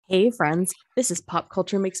Hey, friends, this is Pop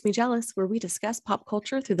Culture Makes Me Jealous, where we discuss pop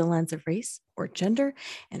culture through the lens of race or gender,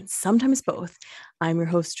 and sometimes both. I'm your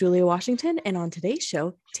host, Julia Washington, and on today's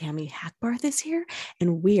show, Tammy Hackbarth is here,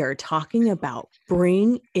 and we are talking about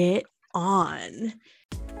Bring It On.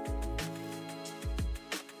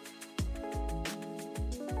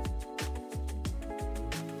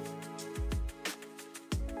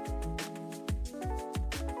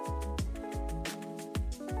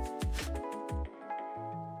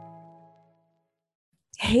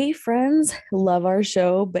 Hey, friends, love our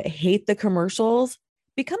show, but hate the commercials?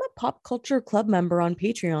 Become a Pop Culture Club member on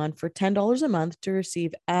Patreon for $10 a month to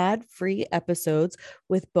receive ad-free episodes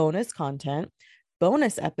with bonus content,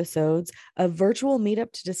 bonus episodes, a virtual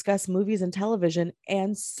meetup to discuss movies and television,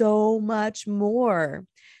 and so much more.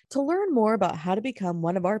 To learn more about how to become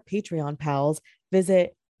one of our Patreon pals,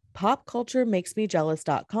 visit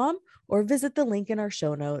popculturemakesmejealous.com or visit the link in our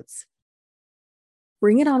show notes.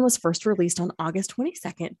 Bring It On was first released on August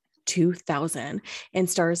 22nd, 2000, and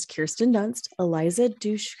stars Kirsten Dunst, Eliza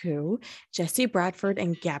Dushku, Jesse Bradford,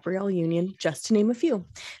 and Gabrielle Union, just to name a few.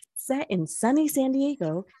 Set in sunny San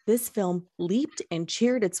Diego, this film leaped and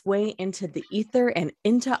cheered its way into the ether and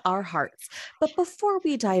into our hearts. But before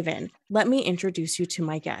we dive in, let me introduce you to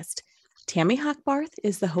my guest. Tammy Hackbarth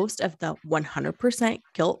is the host of the 100%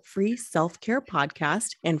 Guilt-Free Self-Care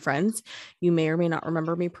podcast. And friends, you may or may not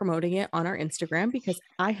remember me promoting it on our Instagram because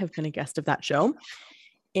I have been a guest of that show.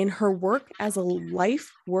 In her work as a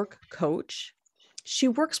life work coach, she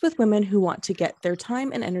works with women who want to get their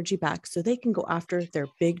time and energy back so they can go after their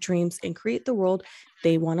big dreams and create the world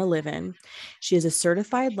they want to live in. She is a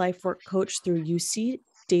certified life work coach through UC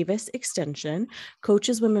Davis Extension,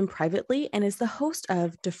 coaches women privately, and is the host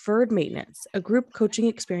of Deferred Maintenance, a group coaching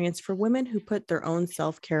experience for women who put their own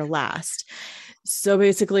self-care last. So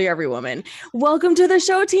basically, every woman. Welcome to the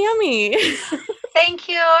show, Tammy. Thank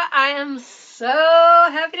you. I am so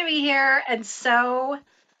happy to be here and so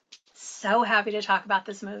happy to talk about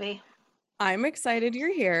this movie. I'm excited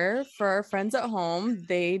you're here. For our friends at home,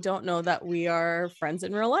 they don't know that we are friends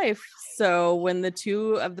in real life. So when the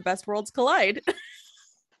two of the best worlds collide,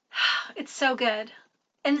 It's so good.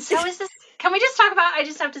 And so is this. Can we just talk about, I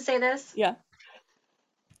just have to say this. yeah.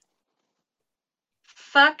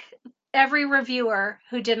 Fuck every reviewer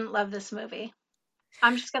who didn't love this movie.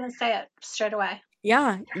 I'm just going to say it straight away.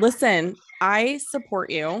 Yeah. Listen, I support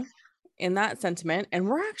you in that sentiment. And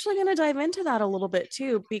we're actually going to dive into that a little bit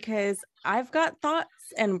too, because I've got thoughts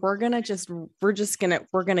and we're going to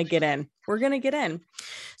get in. We're going to get in.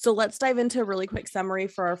 So let's dive into a really quick summary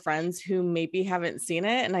for our friends who maybe haven't seen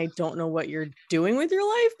it. And I don't know what you're doing with your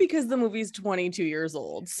life because the movie's 22 years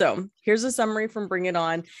old. So here's a summary from Bring It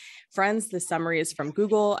On. Friends, the summary is from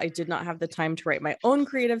Google. I did not have the time to write my own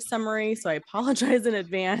creative summary, so I apologize in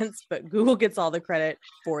advance, but Google gets all the credit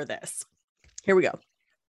for this. Here we go.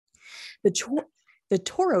 The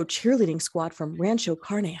Toro cheerleading squad from Rancho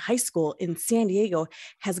Carne High School in San Diego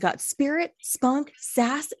has got spirit, spunk,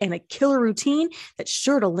 sass, and a killer routine that's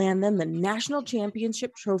sure to land them the national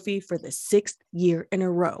championship trophy for the 6th year in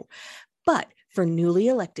a row. But for newly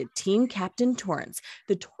elected team captain Torrance,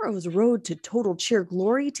 the Toro's road to total cheer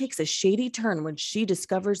glory takes a shady turn when she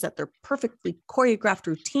discovers that their perfectly choreographed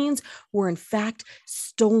routines were in fact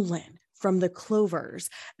stolen from the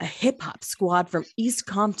Clovers, a hip-hop squad from East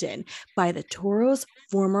Compton, by the Toro's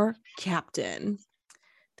former captain.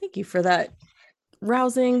 Thank you for that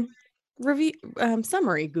rousing review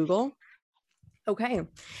summary, Google. Okay.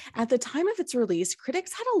 At the time of its release,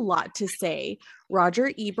 critics had a lot to say.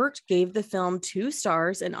 Roger Ebert gave the film 2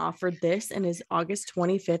 stars and offered this in his August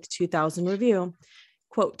 25th, 2000 review.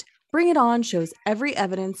 Quote, Bring It On shows every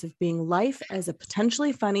evidence of being life as a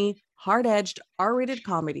potentially funny, hard-edged, R-rated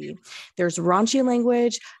comedy. There's raunchy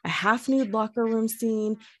language, a half-nude locker room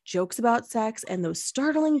scene, jokes about sex, and those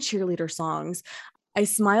startling cheerleader songs. I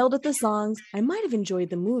smiled at the songs. I might have enjoyed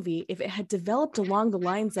the movie if it had developed along the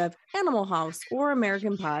lines of Animal House or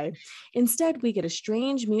American Pie. Instead, we get a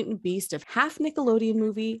strange mutant beast of half Nickelodeon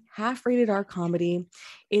movie, half rated R comedy.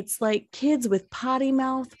 It's like kids with potty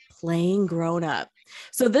mouth playing grown up.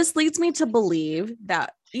 So this leads me to believe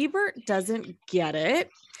that Ebert doesn't get it.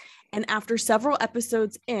 And after several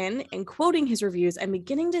episodes in and quoting his reviews, I'm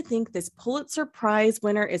beginning to think this Pulitzer Prize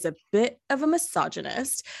winner is a bit of a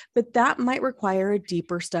misogynist, but that might require a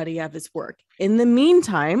deeper study of his work. In the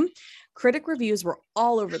meantime, critic reviews were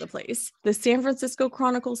all over the place. The San Francisco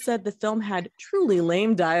Chronicle said the film had truly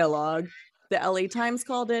lame dialogue. The LA Times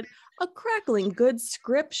called it a crackling good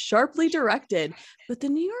script, sharply directed. But the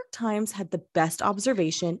New York Times had the best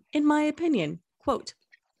observation, in my opinion. Quote,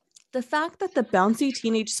 The fact that the bouncy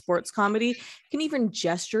teenage sports comedy can even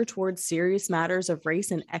gesture towards serious matters of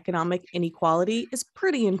race and economic inequality is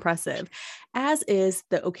pretty impressive, as is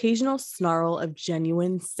the occasional snarl of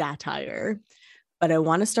genuine satire. But I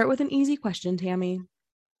want to start with an easy question, Tammy.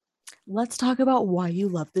 Let's talk about why you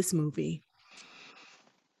love this movie.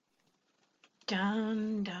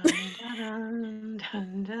 Dun, dun, dun, dun,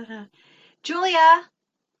 dun, dun, dun. Julia,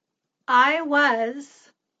 I was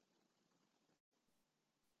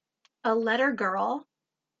a letter girl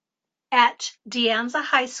at De Anza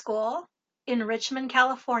High School in Richmond,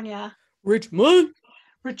 California. Richmond!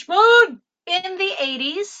 Richmond! In the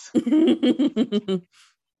 80s.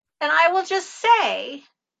 And I will just say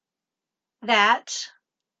that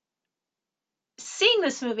seeing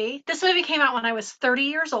this movie came out when I was 30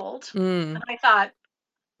 years old. And I thought,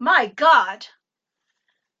 my God,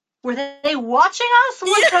 were they watching us?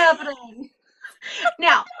 What's happening?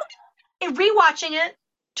 Now, in rewatching it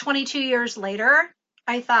 22 years later,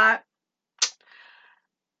 I thought,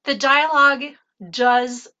 the dialogue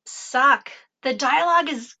does suck. The dialogue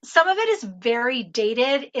is, some of it is very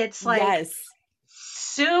dated. It's like Yes.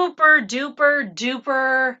 super duper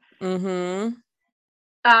duper. Mm-hmm.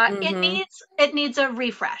 It needs a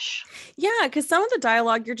refresh. Yeah, because some of the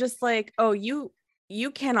dialogue, you're just like, oh, you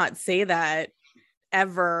cannot say that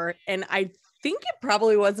ever. And I think it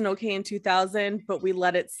probably wasn't okay in 2000, but we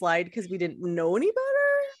let it slide because we didn't know any better.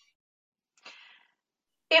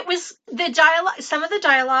 It was the dialogue, some of the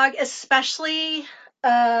dialogue, especially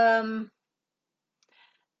around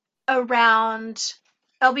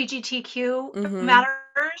LGBTQ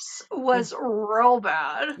matters, was real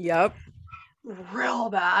bad. Yep. Real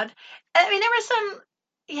bad. I mean, there was some,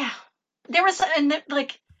 yeah, there was some, and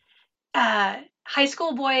like high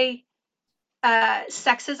school boy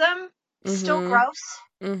sexism, still gross.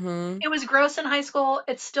 It was gross in high school.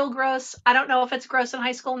 It's still gross. I don't know if it's gross in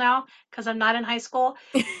high school now because I'm not in high school.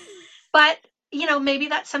 But, maybe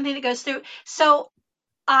that's something that goes through. So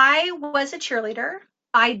I was a cheerleader.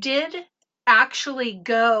 I did actually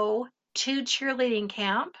go to cheerleading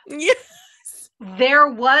camp. Yes. There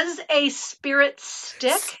was a spirit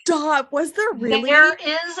stick. Stop. Was there really? There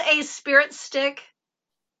is a spirit stick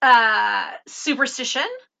superstition.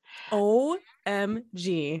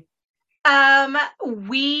 OMG.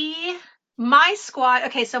 My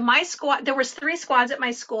squad, there was 3 squads at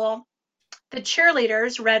my school. The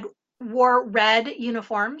cheerleaders wore red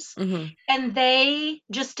uniforms, and they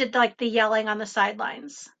just did like the yelling on the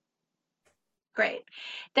sidelines. Great.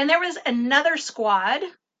 Then there was another squad,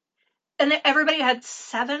 and everybody had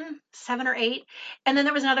 7 or 8. And then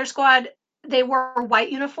there was another squad. They wore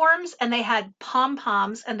white uniforms and they had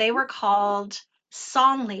pom-poms, and they were called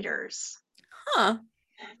song leaders. Huh.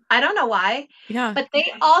 I don't know why. Yeah. But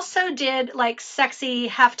they also did like sexy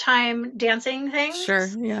halftime dancing things. Sure.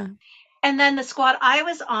 Yeah. And then the squad I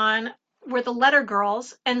was on were the letter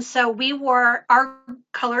girls. And so our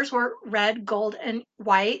colors were red, gold, and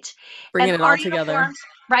white. Bringing and it all together.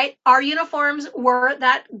 Right? Our uniforms were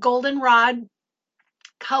that goldenrod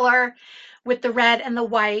color with the red and the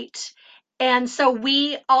white. And so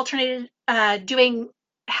we alternated doing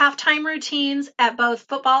halftime routines at both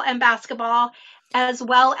football and basketball, as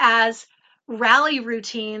well as rally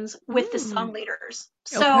routines with the song leaders.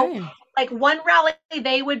 So like one rally,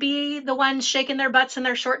 they would be the ones shaking their butts in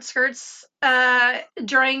their short skirts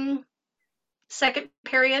during second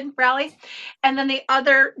period rally. And then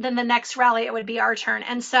the next rally, it would be our turn.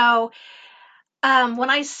 And so when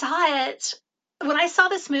I saw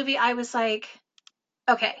this movie, I was like,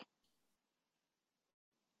 okay,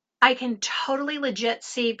 I can totally legit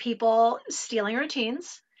see people stealing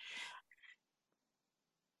routines.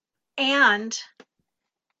 And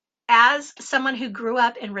as someone who grew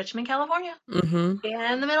up in Richmond, California, in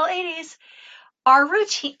the middle 80s, our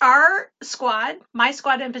squad, my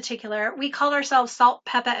squad in particular, we called ourselves Salt,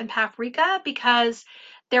 Peppa, and Paprika because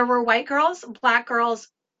there were white girls, black girls,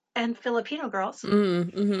 and Filipino girls.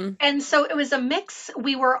 And so it was a mix.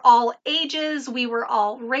 We were all ages, we were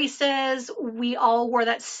all races, we all wore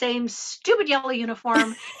that same stupid yellow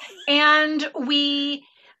uniform. And we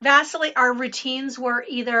vacillate. Our routines were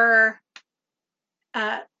either,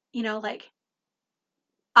 like,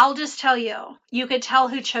 I'll just tell you could tell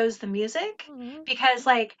who chose the music because,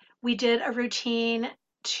 like, we did a routine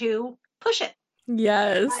to Push It.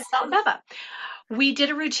 Yes. By Salt and Peppa. We did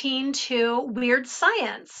a routine to Weird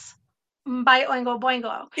Science by Oingo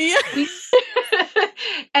Boingo. Yeah.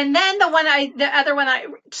 And then the other one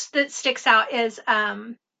that sticks out is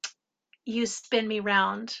You Spin Me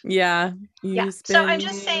Round. Yeah. So I'm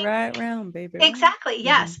just saying, right round, baby. Exactly.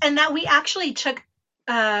 Yes. And that we actually took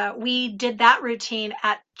we did that routine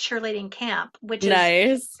at cheerleading camp, which is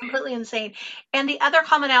Nice. completely insane. And the other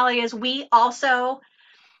commonality is we also,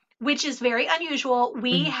 which is very unusual,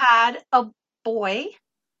 we Mhm. had a boy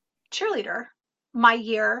cheerleader my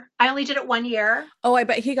year. I only did it 1 year. Oh, I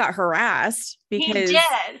bet he got harassed He because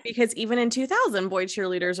did. even in 2000 boy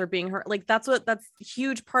cheerleaders are being hurt. Like that's a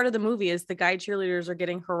huge part of the movie is the guy cheerleaders are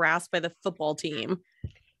getting harassed by the football team.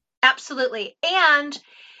 Absolutely. And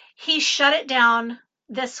he shut it down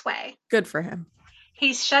this way. Good for him.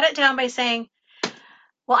 He shut it down by saying,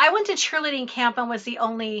 well, I went to cheerleading camp and was the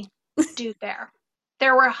only dude there.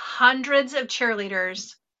 There were hundreds of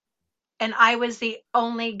cheerleaders, and I was the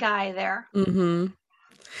only guy there. Mm-hmm.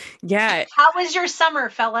 Yeah. How was your summer,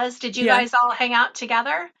 fellas? Did you Yeah. guys all hang out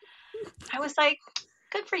together? I was like,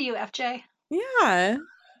 good for you, FJ. Yeah.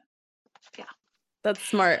 Yeah. That's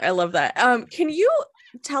smart. I love that. Can you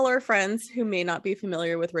tell our friends who may not be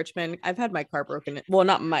familiar with Richmond? I've had my car broken. Well,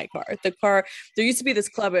 not my car. The car. There used to be this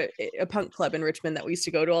club, a punk club in Richmond that we used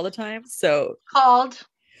to go to all the time. So, Called.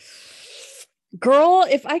 girl,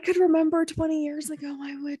 if I could remember 20 years ago,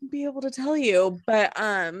 I wouldn't be able to tell you. But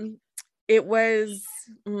it was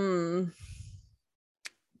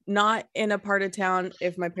not in a part of town.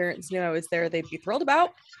 If my parents knew I was there, they'd be thrilled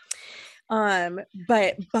about.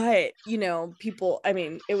 But you know, people, I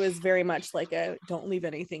mean, it was very much like a don't leave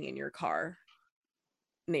anything in your car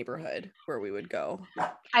neighborhood where we would go.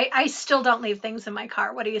 I still don't leave things in my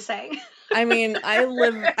car. What are you saying? I mean,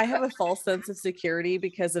 I have a false sense of security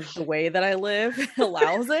because of the way that I live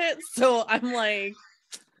allows it. So I'm like,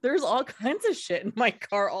 there's all kinds of shit in my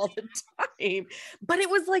car all the time. But it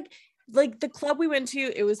was like the club we went to,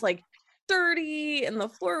 it was like dirty and the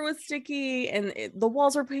floor was sticky and the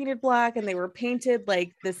walls were painted black and they were painted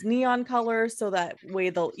like this neon color so that way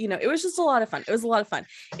they'll, you know, it was just a lot of fun. It was a lot of fun.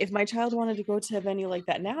 If my child wanted to go to a venue like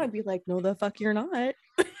that now, I'd be like, no the fuck you're not.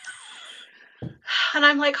 And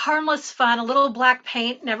I'm like, harmless fun, a little black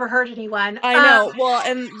paint, never hurt anyone. I know. Well,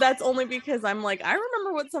 and that's only because I'm like, I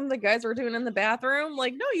remember what some of the guys were doing in the bathroom.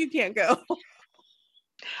 Like, no, you can't go.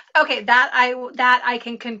 Okay, that I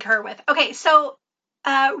can concur with. Okay, so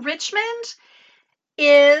Richmond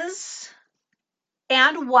is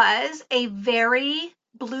and was a very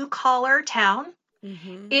blue collar town.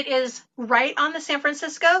 Mm-hmm. It is right on the San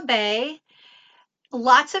Francisco Bay.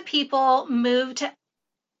 Lots of people moved to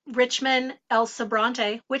Richmond El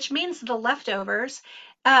Sobrante, which means the leftovers,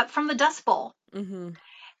 from the Dust Bowl. Mm-hmm.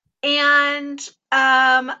 And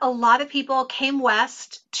a lot of people came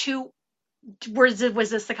west to. Was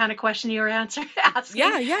this the kind of question you were asking?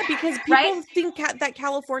 Yeah, because Right? people think that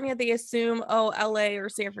California, they assume, oh, LA or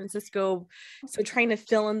San Francisco. So trying to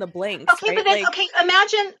fill in the blanks, Okay, but right? then Like, okay,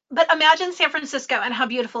 imagine San Francisco and how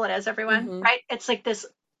beautiful it is, everyone, mm-hmm. right? It's like this.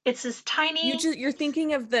 It's this tiny You're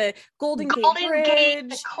thinking of the Golden Gate Golden Gate, the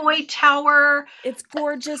Bridge. Coy Tower. It's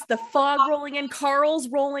gorgeous. The fog rolling in, Carl's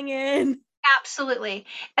rolling in. Absolutely.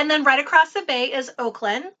 And then right across the bay is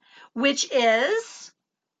Oakland, which is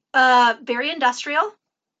very industrial.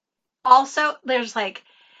 Also, there's like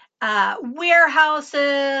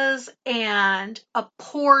warehouses and a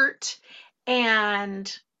port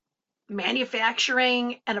and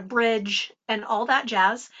manufacturing and a bridge and all that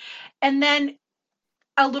jazz. And then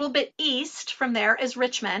a little bit east from there is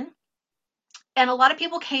Richmond. And a lot of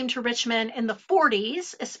people came to Richmond in the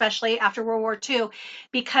 40s, especially after World War II,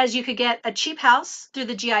 because you could get a cheap house through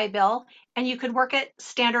the GI Bill and you could work at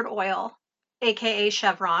Standard Oil, aka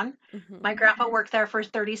Chevron. My Mm-hmm. grandpa worked there for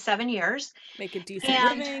 37 years. Make a decent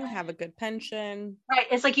And living, have a good pension. right,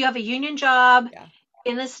 it's like you have a union job Yeah.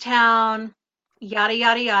 in this town, yada,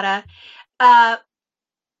 yada, yada. Uh,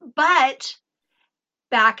 but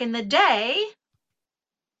back in the day,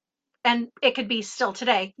 and it could be still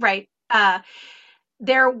today, right?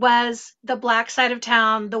 There was the black side of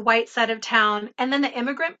town, the white side of town, and then the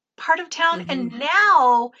immigrant part of town. Mm-hmm. And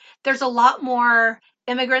now there's a lot more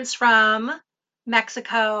immigrants from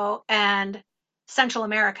Mexico and Central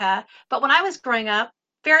America. But when I was growing up,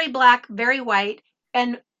 very black, very white,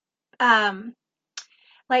 and um,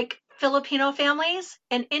 like Filipino families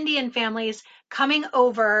and Indian families coming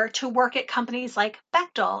over to work at companies like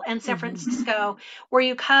Bechtel and San Mm-hmm. Francisco, where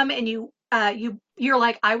you come and you're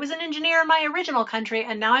like, I was an engineer in my original country,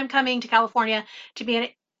 and now I'm coming to California to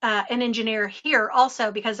be an engineer here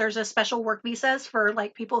also because there's a special work visas for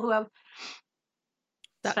like people who have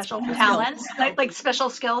That special special skill. talents, like special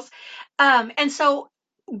skills. And so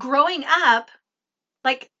growing up,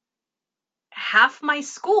 like half my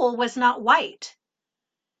school was not white.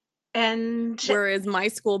 And Whereas my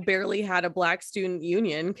school barely had a black student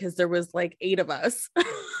union because there was like 8 of us.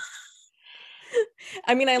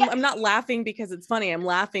 I mean, Yeah, I'm not laughing because it's funny. I'm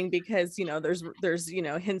laughing because, there's,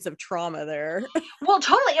 hints of trauma there. well,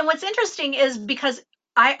 totally. And what's interesting is because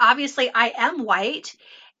I am white,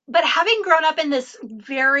 but having grown up in this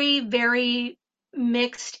very, very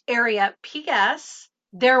mixed area, P.S.,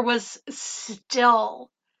 there was still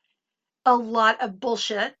a lot of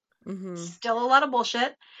bullshit, Hmm. still a lot of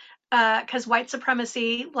bullshit, because white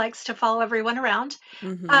supremacy likes to follow everyone around.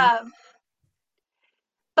 Hmm. Um,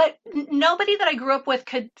 but nobody that I grew up with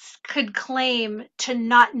could claim to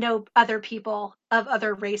not know other people of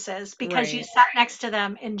other races because you Right. sat next to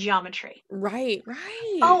them in geometry. Right.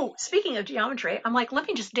 Right. Oh, speaking of geometry, I'm like, let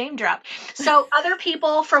me just name drop. So other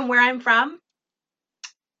people from where I'm from,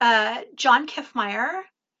 John Kiffmeyer,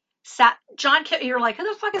 you're like, who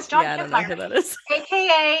the fuck is John Yeah, I don't know Kiffmeyer? who that is.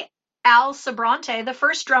 AKA Al Sobrante, the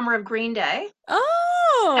first drummer of Green Day, sat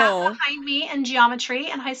Oh. behind me in geometry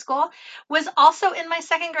in high school, was also in my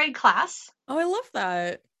second grade class. Oh, I love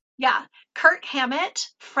that. Yeah. Kirk Hammett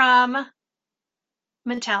from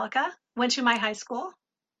Metallica went to my high school.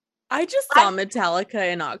 I just I, saw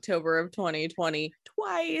Metallica in October of 2020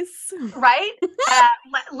 twice. right?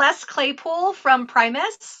 Les Claypool from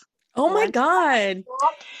Primus Oh my went to my high God. school.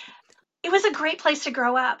 It was a great place to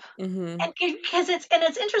grow up. Hmm. And because it's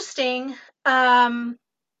interesting, um,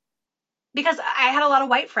 because I had a lot of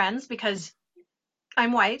white friends because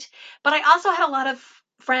I'm white, but I also had a lot of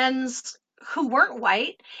friends who weren't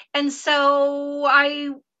white. And so I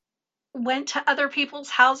went to other people's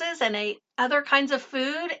houses and ate other kinds of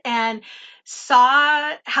food and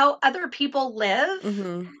saw how other people live.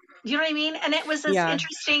 Hmm. You know what I mean? And it was this Yeah.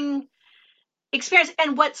 interesting experience.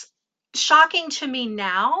 And what's shocking to me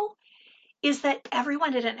now is that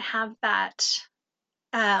everyone didn't have that.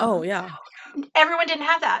 Oh, Um, yeah. everyone didn't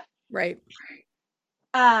have that. Right.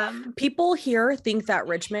 Um, People here think that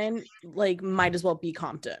Richmond like might as well be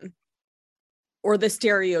Compton or the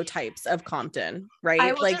stereotypes of Compton,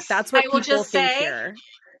 right? Like that's I what will people just think say here.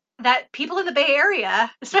 that people in the Bay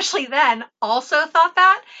Area, especially then, also thought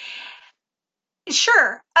that.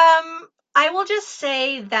 Sure. I will just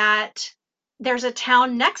say that there's a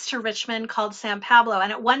town next to Richmond called San Pablo,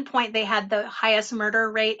 and at one point they had the highest murder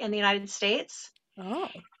rate in the United States. Oh.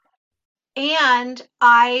 And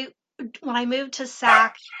when I moved to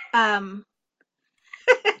um,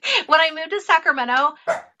 when I moved to Sacramento,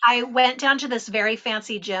 I went down to this very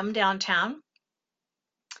fancy gym downtown,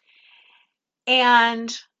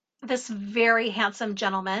 and this very handsome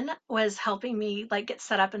gentleman was helping me like get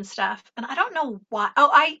set up and stuff. And I don't know why. Oh,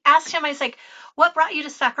 I asked him, I was like, what brought you to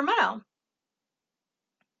Sacramento?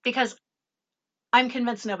 Because I'm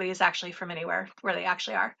convinced nobody is actually from anywhere where they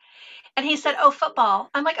actually are. And he said, oh, football.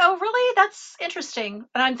 I'm like, oh, really? That's interesting.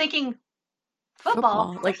 And I'm thinking, football?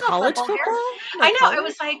 Football, like There's no college football here. football, I like know. I college.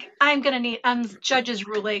 was like, I'm going to need, judge's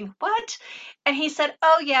ruling. What? And he said,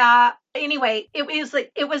 oh, yeah. Anyway, it was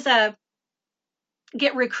like, it was a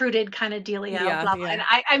get recruited kind of dealio, Yeah, blah, blah. yeah. And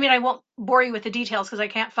I mean, I won't bore you with the details because I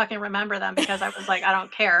can't fucking remember them because I was like, I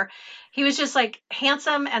don't care. He was just like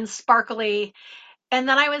handsome and sparkly. And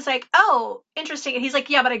then I was like, oh, interesting. And he's like,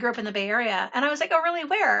 yeah, but I grew up in the Bay Area. And I was like, oh, really?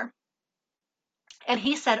 Where? And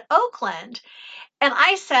he said, Oakland. And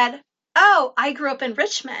I said, oh, I grew up in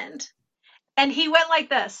Richmond. And he went like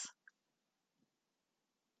this,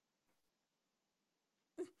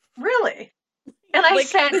 really? And I Like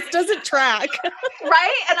said, this doesn't track.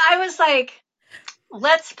 right? And I was like,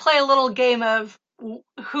 let's play a little game of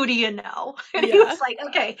who do you know? And he Yeah. was like,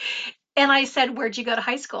 okay. And I said, where'd you go to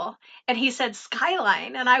high school? And he said,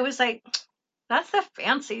 Skyline. And I was like, that's the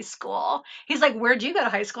fancy school. He's like, where'd you go to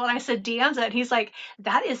high school? And I said, De Anza. And he's like,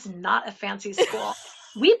 that is not a fancy school.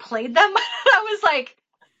 We played them.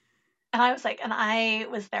 And I was like, and I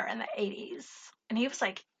was there in the 80s. And he was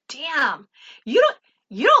like, damn, you don't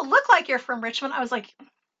you don't look like you're from Richmond. I was like,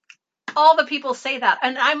 all the people say that.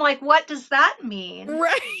 And I'm like, what does that mean?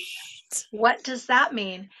 Right. What does that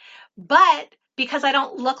mean? But because I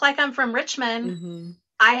don't look like I'm from Richmond, Hmm.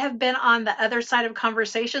 I have been on the other side of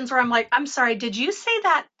conversations where I'm like, I'm sorry, did you say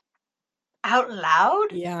that out loud?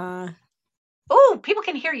 Yeah. Oh, people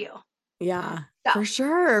can hear you. Yeah, So, for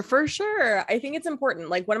sure. For sure. I think it's important.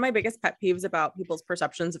 Like one of my biggest pet peeves about people's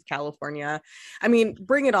perceptions of California, I mean,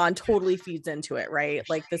 Bring It On totally feeds into it, right?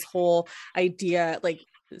 Like this whole idea, like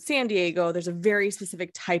San Diego, there's a very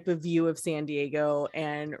specific type of view of San Diego,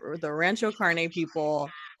 and the Rancho Carne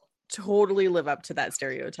people totally live up to that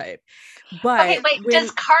stereotype. okay, But wait, when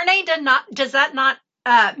does that not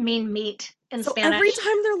mean meat in so every Spanish?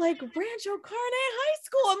 time they're like Rancho Carne High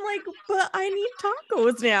School, I'm like, but I need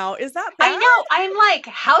tacos now. Is that I bad? know. I'm like,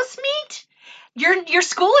 house meat? Your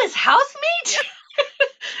school is house Yeah.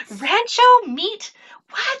 meat? Rancho meat?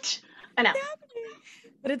 What? I know.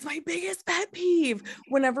 But it's my biggest pet peeve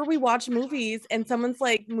whenever we watch movies and someone's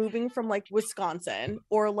like moving from like Wisconsin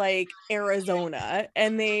or like Arizona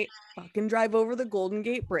and they fucking drive over the Golden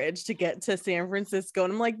Gate Bridge to get to San Francisco.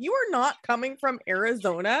 And I'm like, you are not coming from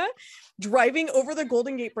Arizona driving over the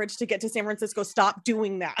Golden Gate Bridge to get to San Francisco. Stop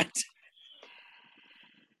doing that. It's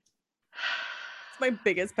my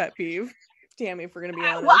biggest pet peeve. Tammy, if we're going to be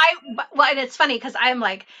honest. Well, and it's funny because I'm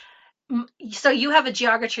like, so you have a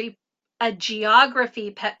geography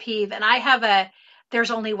pet peeve, and I have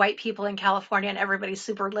there's only white people in California and everybody's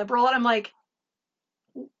super liberal, and I'm like,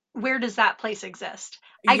 where does that place exist?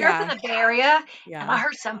 I grew up in the Bay Area, and I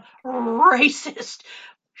heard some racist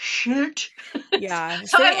shit. Yeah.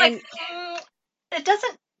 So I'm like, it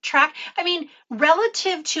doesn't track. I mean,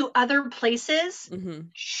 relative to other places,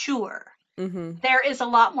 sure. There is a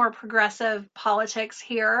lot more progressive politics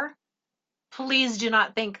here. Please do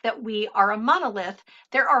not think that we are a monolith.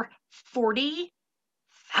 There are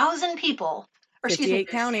 40,000 people, or 58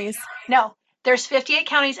 counties. No, there's 58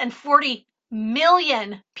 counties and 40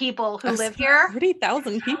 million people who live here.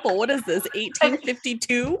 40,000 people. What is this?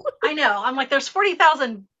 1852? I know. I'm like, there's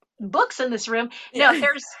 40,000 books in this room. No,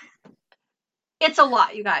 it's a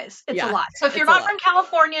lot, you guys. It's a lot. So if you're not from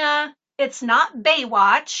California, it's not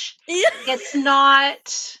Baywatch. It's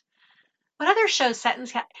not, what other shows set in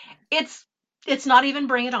it's not even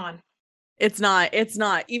Bring It On. It's not.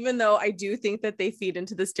 Even though I do think that they feed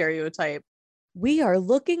into the stereotype. We are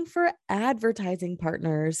looking for advertising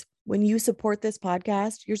partners. When you support this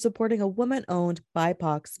podcast, you're supporting a woman-owned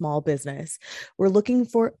BIPOC small business. We're looking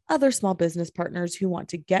for other small business partners who want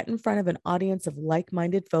to get in front of an audience of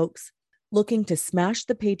like-minded folks looking to smash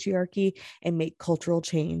the patriarchy and make cultural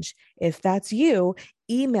change. If that's you,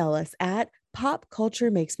 email us at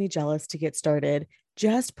popculturemakesmejealous to get started.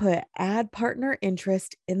 Just put add partner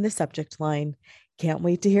interest in the subject line. Can't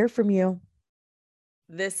wait to hear from you.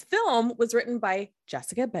 This film was written by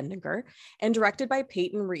Jessica Bendinger and directed by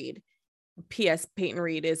Peyton Reed. P.S. Peyton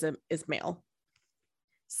Reed is male.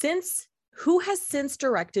 Who has since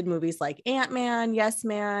directed movies like Ant-Man, Yes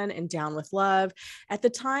Man, and Down with Love. At the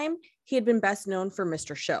time, he had been best known for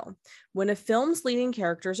Mr. Show. When a film's leading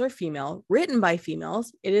characters are female, written by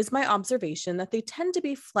females, it is my observation that they tend to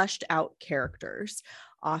be fleshed out characters.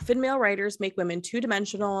 Often male writers make women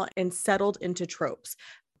two-dimensional and settled into tropes.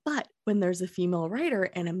 But when there's a female writer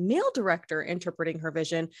and a male director interpreting her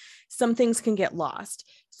vision, some things can get lost.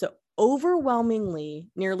 So overwhelmingly,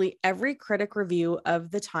 nearly every critic review of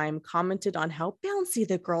the time commented on how bouncy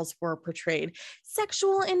the girls were portrayed.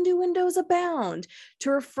 Sexual innuendos abound. To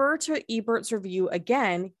refer to Ebert's review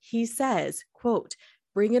again, he says, quote,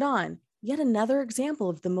 "Bring it on. Yet another example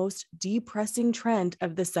of the most depressing trend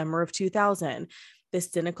of the summer of 2000. This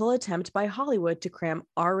cynical attempt by Hollywood to cram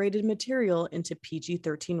R-rated material into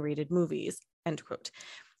PG-13 rated movies," end quote.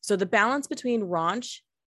 So the balance between raunch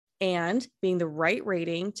and being the right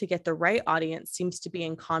rating to get the right audience seems to be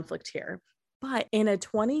in conflict here. But in a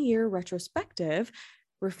 20-year retrospective,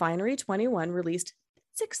 Refinery 21 released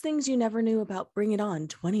 6 Things You Never Knew About Bring It On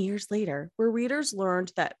 20 years later, where readers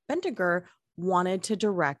learned that Bendinger wanted to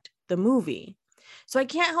direct the movie. So I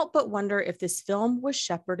can't help but wonder if this film was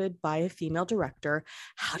shepherded by a female director.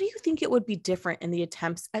 How do you think it would be different in the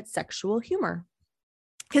attempts at sexual humor?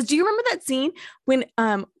 Because do you remember that scene when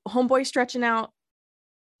Homeboy stretching out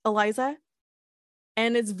Eliza?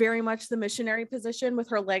 And it's very much the missionary position with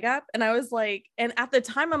her leg up. And I was like, and at the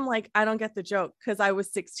time, I'm like, I don't get the joke because I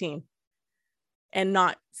was 16 and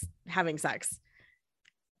not having sex.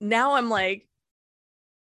 Now I'm like,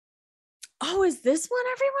 oh, is this what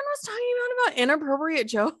everyone was talking about inappropriate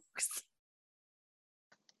jokes?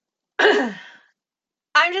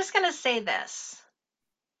 I'm just going to say this.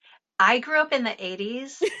 I grew up in the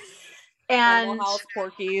 80s and House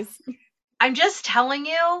Porkies. I'm just telling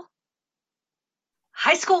you,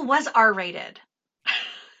 high school was R-rated.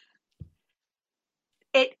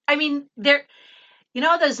 You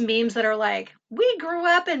know those memes that are like, we grew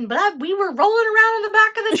up and blah, we were rolling around in the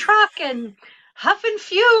back of the truck and huffing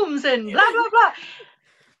fumes and blah, blah, blah.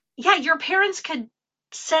 Yeah, your parents could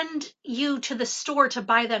send you to the store to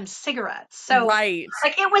buy them cigarettes. So, right.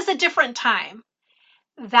 Like, it was a different time.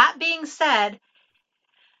 That being said,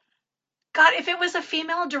 God, if it was a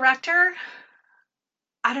female director,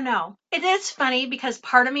 I don't know. It is funny because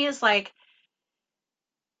part of me is like,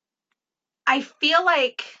 I feel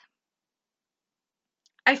like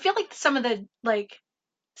some of the like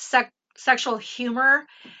sexual humor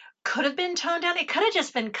could have been toned down. It could have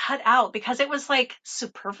just been cut out because it was like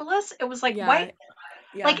superfluous. It was like, why?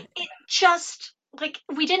 Yeah. Like it just like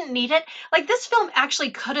we didn't need it. Like this film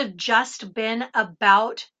actually could have just been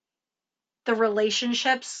about the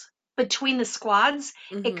relationships between the squads.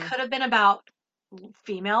 It Mm-hmm. could have been about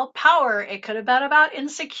female power. It could have been about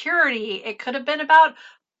insecurity. It could have been about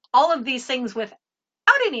all of these things without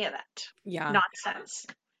any of that Yeah. nonsense.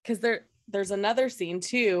 Because there's another scene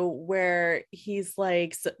too where he's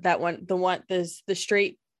like that one the one this the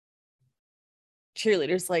straight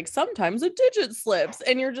cheerleader's like sometimes a digit slips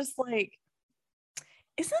and you're just like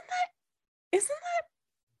isn't that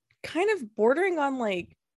kind of bordering on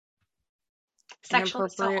like Sexual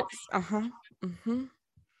inappropriate. assault. Uh-huh. Mm-hmm.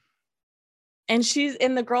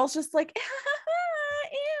 And the girl's just like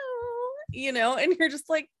ew, and you're just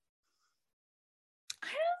like I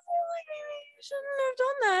don't feel like maybe you shouldn't have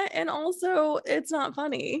done that, and also it's not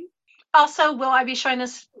funny. Also, will I be showing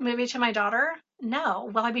this movie to my daughter? No.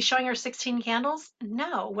 Will I be showing her 16 Candles?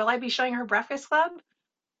 No. Will I be showing her Breakfast Club?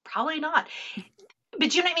 Probably not.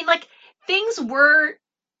 But you know what I mean? Like, things were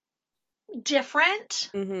different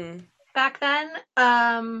Mm-hmm. back then.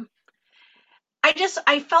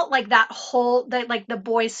 I felt like that like the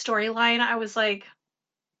boys storyline, I was like,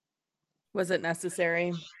 Was it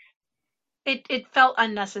necessary? it felt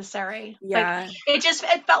unnecessary. Like, Yeah. it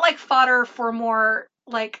felt like fodder for more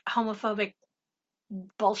like homophobic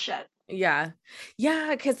bullshit. Yeah.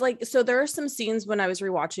 Yeah. Cause like, so there are some scenes when I was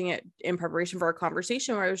rewatching it in preparation for our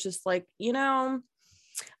conversation where I was just like,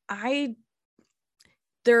 I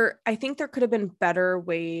I think there could have been better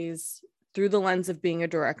ways through the lens of being a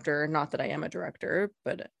director. Not that I am a director,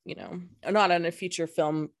 but not in a feature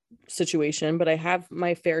film situation, but I have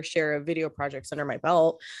my fair share of video projects under my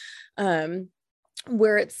belt. Um,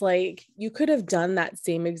 where it's like you could have done that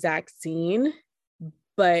same exact scene,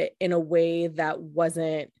 but in a way that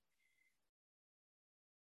wasn't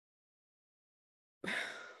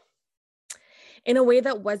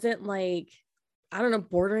like, I don't know,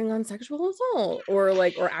 bordering on sexual assault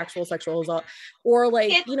or actual sexual assault, or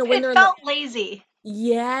like, when It they're in the, felt lazy.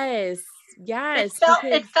 yes, It yes, felt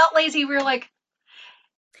it felt lazy. We were like,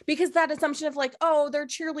 because that assumption of like, oh, they're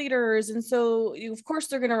cheerleaders, and so of course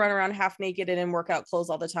they're going to run around half naked and in workout clothes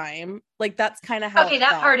all the time. Like that's kind of how okay, it that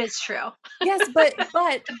felt. part is true. Yes, but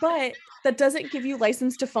that doesn't give you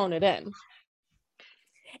license to phone it in.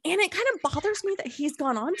 And it kind of bothers me that he's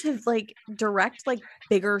gone on to like direct like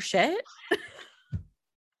bigger shit.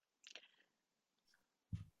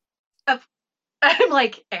 I'm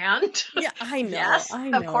like, and Yeah, I know. yes, I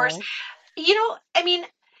of course. know. I mean,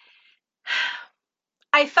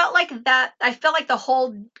 I felt like the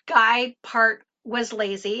whole guy part was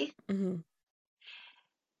lazy, Mm-hmm.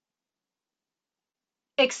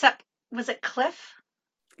 except was it Cliff?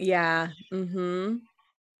 Yeah. Mm-hmm.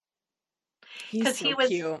 He's Because so he was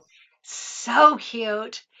cute. so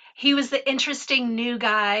cute. He was the interesting new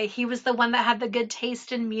guy. He was the one that had the good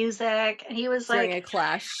taste in music. And he was He's wearing like, a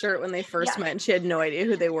Clash shirt when they first yeah, met, and she had no idea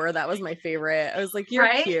who they were. That was my favorite. I was like, "You're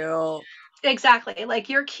right? cute." Exactly. Like,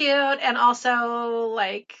 you're cute. And also,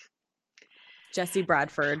 like, Jesse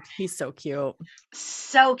Bradford. He's so cute.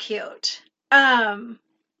 so cute. Um,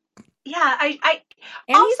 yeah, I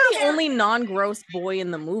And he's also the there, only non-gross boy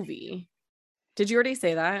in the movie. Did you already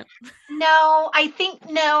say that? no,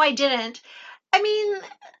 no, I didn't. I mean,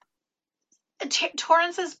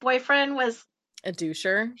 Torrance's boyfriend was, A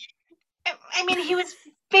doucher. I mean, he was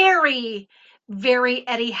very, very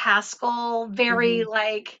Eddie Haskell, very Mm-hmm.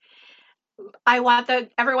 like, I want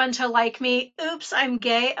everyone to like me. Oops, I'm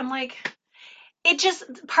gay. I'm like, it just,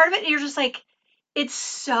 part of it, you're just like, it's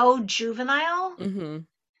so juvenile. Mm-hmm.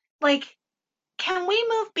 Like, can we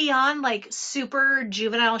move beyond like super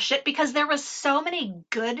juvenile shit? Because there was so many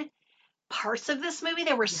good parts of this movie.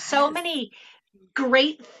 There were so Yes. many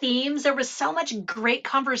great themes. There was so much great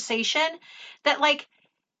conversation that like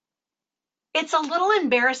it's a little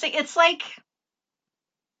embarrassing. It's like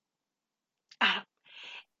uh,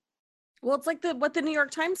 Well, it's like what the New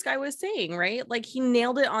York Times guy was saying, right? Like he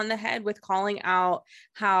nailed it on the head with calling out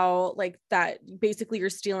how like that basically you're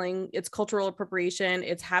stealing, it's cultural appropriation,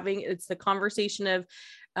 it's the conversation of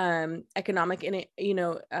economic in it,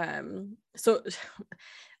 so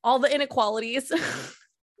all the inequalities.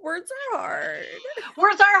 Words are hard.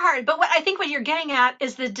 words are hard, but what you're getting at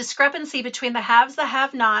is the discrepancy between the haves, the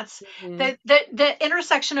have-nots, Mm-hmm. the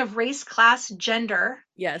intersection of race, class, gender,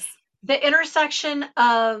 Yes. the intersection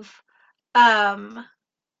of um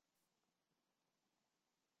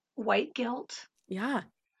white guilt Yeah.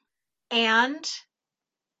 and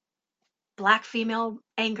black female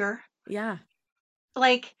anger. Yeah.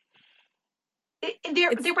 Like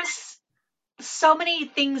It's there was so many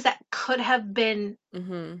things that could have been,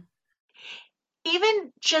 mm-hmm.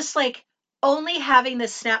 even just like only having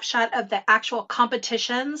this snapshot of the actual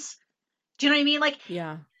competitions. Do you know what I mean?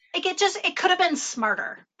 Yeah. Like it could have been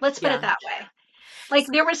smarter. Let's put it Yeah. that way. Like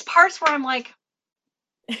there was parts where I'm like,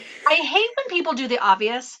 I hate when people do the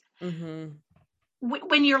obvious. Mm-hmm.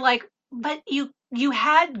 When you're like, but you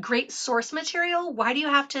had great source material. Why do you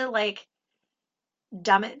have to like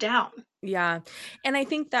dumb it down? Yeah. And I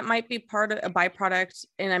think that might be part of a byproduct,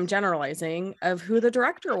 and I'm generalizing, of who the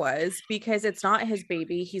director was, because it's not his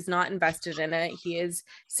baby. He's not invested in it. He is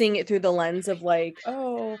seeing it through the lens of like,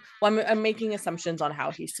 oh, well, I'm making assumptions on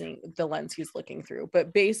how he's seeing the lens he's looking through.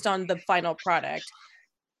 But based on the final product,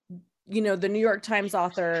 the New York Times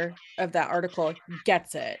author of that article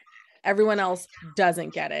gets it. Everyone else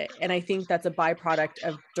doesn't get it. And I think that's a byproduct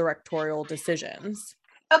of directorial decisions.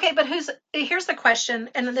 Okay, but here's the question,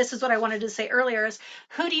 and this is what I wanted to say earlier is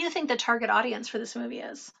who do you think the target audience for this movie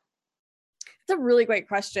is? It's a really great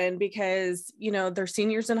question because, they're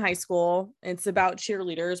seniors in high school. It's about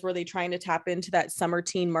cheerleaders. Were they trying to tap into that summer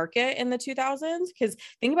teen market in the 2000s? Because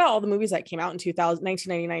think about all the movies that came out in 2000,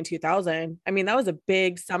 1999, 2000. I mean, that was a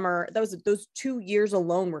big summer. Those 2 years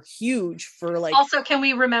alone were huge for like, Also, can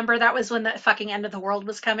we remember that was when the fucking end of the world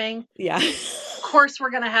was coming? yeah. Of course, we're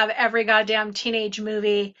going to have every goddamn teenage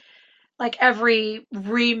movie, like every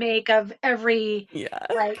remake of every Yeah.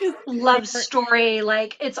 like Because love story,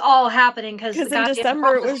 like it's all happening because the in goddamn December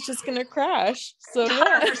world it was was just gonna crash. So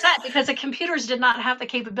yeah. 100% because the computers did not have the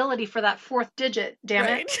capability for that fourth digit, damn it.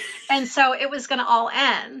 Right. And so it was going to all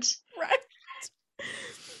end. Right.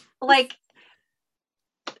 Like,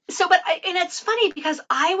 so, and it's funny because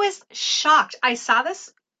I was shocked. I saw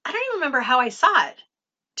this. I don't even remember how I saw it,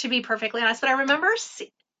 to be perfectly honest, but I remember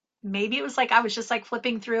maybe it was like I was just like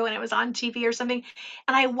flipping through and it was on TV or something.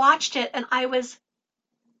 And I watched it and I was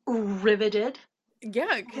riveted.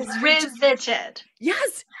 Yeah, because you're just, Riveted.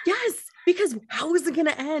 yes, yes. Because how is it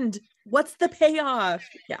gonna end? What's the payoff?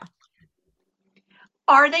 Yeah.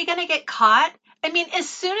 Are they going to get caught? I mean, as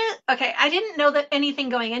soon as, okay, I didn't know that anything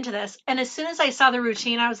going into this. And as soon as I saw the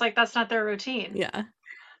routine, I was like, that's not their routine. Yeah.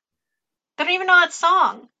 They don't even know that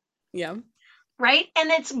song. Yeah. Right? And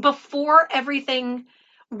it's before everything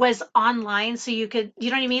was online, so you could, you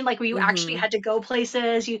know what I mean? Like where you actually Mm-hmm. had to go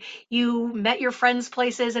places, you met your friends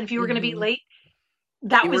places, and if you were going to be Mm-hmm. late,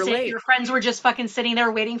 that You were was it. late. Your friends were just fucking sitting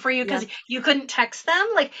there waiting for you Yeah. because you couldn't text them.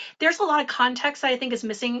 Like there's a lot of context that I think is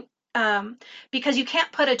missing, because you can't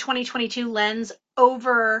put a 2022 lens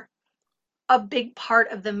over a big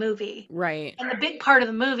part of the movie. Right. And the big part of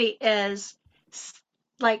the movie is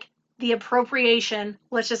like the appropriation,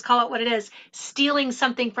 let's just call it what it is, stealing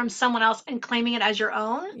something from someone else and claiming it as your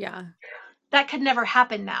own. Yeah. That could never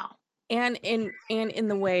happen now. And in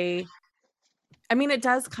the way, I mean, it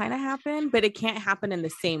does kind of happen, but it can't happen in the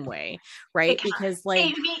same way, It right? can, Because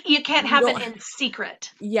like you can't you happen don't, in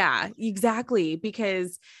secret. yeah, exactly.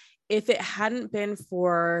 Because if it hadn't been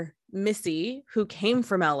for Missy, who came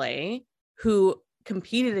from LA, who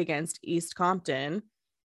competed against East Compton,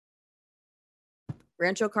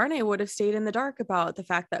 Rancho Carne would have stayed in the dark about the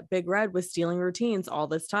fact that Big Red was stealing routines all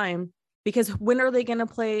this time. Because when are they going to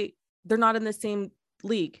play? They're not in the same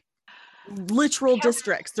league, literal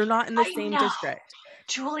districts. They're not in the I same know. district.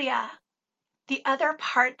 Julia, the other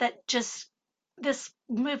part that just this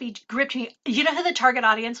movie gripped me, you know who the target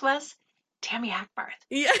audience was? Tammy Hackbarth.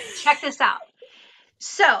 Yeah. Check this out.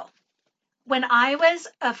 So, when I was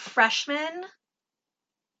a freshman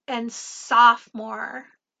and sophomore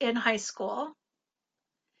in high school,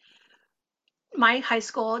 my high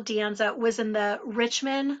school, De Anza, was in the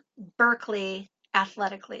Richmond Berkeley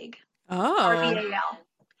Athletic League, Oh. RBAL.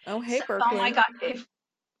 Oh, hey, So, oh my Berkeley.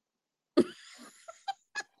 God,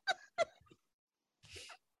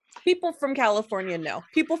 People from California know.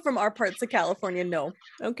 People from our parts of California know.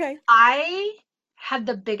 Okay. I had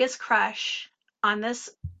the biggest crush on this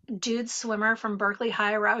dude swimmer from Berkeley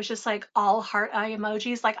High where I was just like all heart eye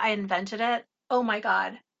emojis, like I invented it. Oh my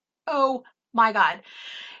God. Oh my God.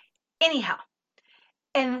 Anyhow,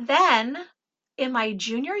 and then in my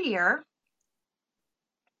junior year,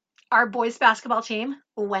 our boys basketball team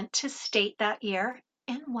went to state that year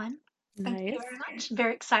and won. Thank you Nice. very much.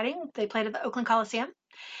 Very exciting. They played at the Oakland Coliseum.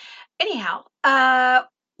 Anyhow,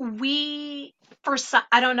 we for some,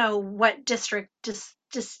 I don't know what district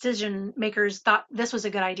decision makers thought this was a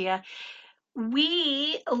good idea.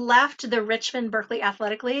 We left the Richmond Berkeley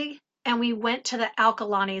Athletic League and we went to the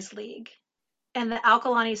Alkalanis League. And the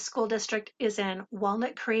Alkalanis School District is in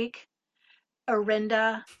Walnut Creek,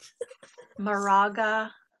 Orinda,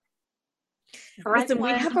 Moraga, Listen, we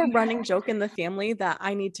Brentwood. have a running joke in the family that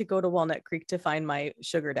I need to go to Walnut Creek to find my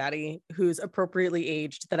sugar daddy who's appropriately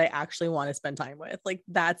aged that I actually want to spend time with. Like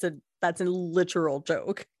that's a literal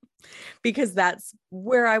joke because that's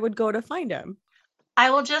where I would go to find him. I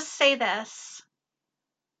will just say this.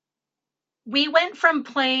 we went from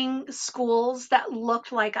playing schools that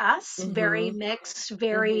looked like us, very Mm-hmm. mixed, Mm-hmm.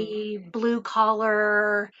 very blue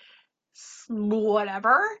collar,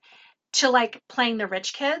 whatever, to like playing the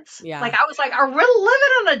rich kids. Like Yeah. I was like, are we living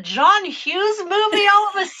in a John Hughes movie all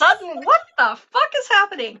of a sudden? What the fuck is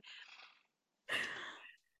happening?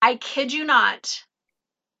 I kid you not.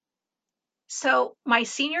 So my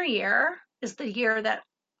senior year is the year that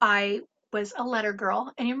I was a letter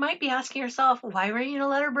girl. And you might be asking yourself, why were you a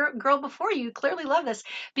letter girl before? You clearly love this.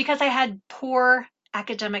 Because I had poor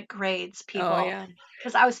academic grades, Oh people. yeah.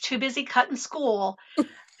 Because I was too busy cutting school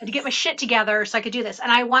to get my shit together so I could do this.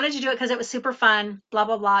 And I wanted to do it because it was super fun, blah,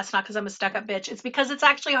 blah, blah. It's not because I'm a stuck up bitch. It's because it's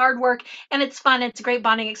actually hard work and it's fun. It's a great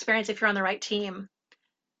bonding experience if you're on the right team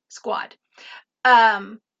squad.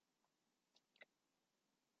 Um,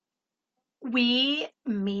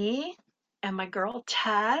 me and my girl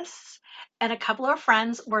Tess and a couple of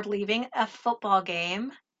friends were leaving a football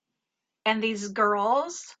game, and these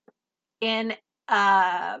girls in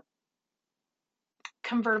a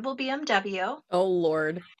convertible BMW Oh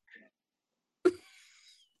Lord.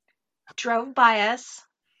 drove by us,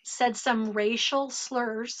 said some racial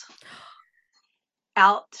slurs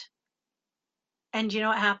out, and you know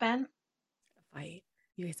what happened? Fight.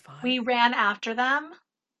 You guys fought? We ran after them,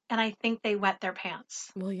 and I think they wet their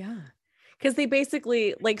pants. Well, yeah. Because they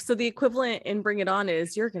basically like so the equivalent in Bring It On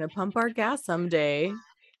is you're gonna pump our gas someday.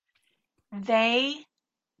 They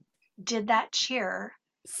did that cheer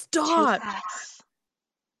to Stop. us.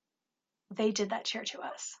 They did that cheer to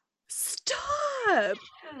us. Stop.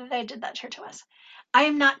 They did that cheer to us. I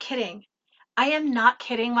am not kidding. I am not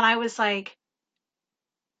kidding when I was like,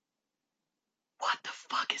 what the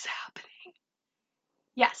fuck is happening?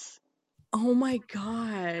 Yes. Oh my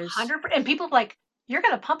gosh. 100%. And people are like, you're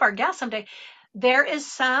going to pump our gas someday. There is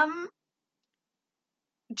some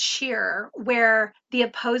cheer where the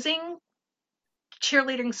opposing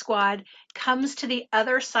cheerleading squad comes to the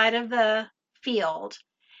other side of the field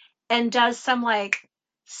and does some like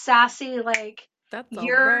sassy, like, That's all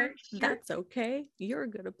you're, right. you're, That's okay. You're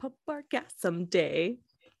gonna pump our gas someday.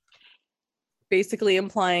 Basically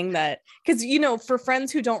implying that because for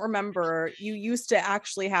friends who don't remember, you used to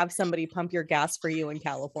actually have somebody pump your gas for you in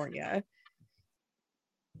California.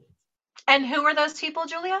 and who are those people,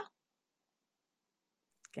 Julia?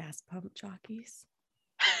 Gas pump jockeys.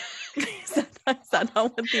 Is that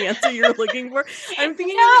not what the answer you're looking for? I'm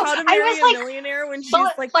thinking of No, How to I Marry was a Millionaire when she's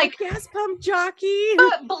like that like gas pump jockey.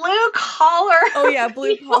 blue collar Oh yeah,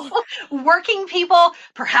 blue people, collar. working people,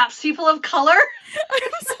 perhaps people of color.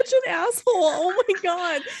 I'm such an asshole. Oh my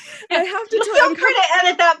god. I Yeah, have to you tell feel free to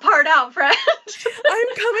edit that part out, friend.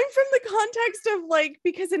 I'm coming from the context of like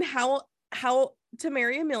because in how to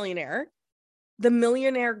Marry a Millionaire, the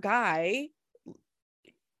millionaire guy,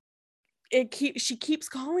 she keeps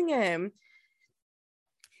calling him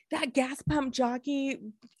that gas pump jockey.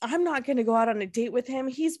 I'm not going to go out on a date with him.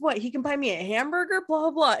 He's what? He can buy me a hamburger,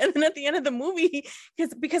 blah, blah. And then at the end of the movie,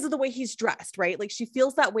 because of the way he's dressed, right? Like she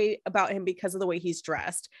feels that way about him because of the way he's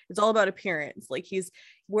dressed. It's all about appearance. Like he's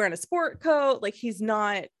wearing a sport coat. Like he's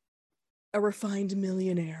not a refined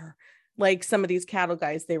millionaire like some of these cattle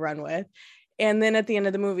guys they run with. And then at the end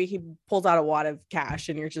of the movie, he pulls out a wad of cash,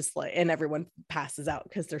 and you're just like, and everyone passes out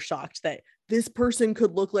because they're shocked that this person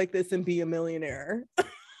could look like this and be a millionaire.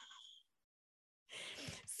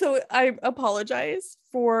 So I apologize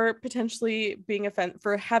for potentially being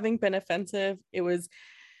for having been offensive. It was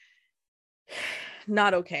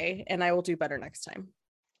not okay, and I will do better next time.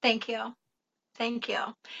 Thank you. Thank you.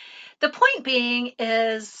 The point being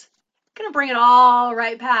is going to bring it all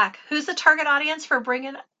right back. Who's the target audience for Bring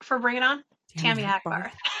It On? Tammy Tammy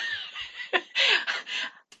Akbar. Akbar.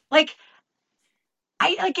 Like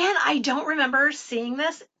I don't remember seeing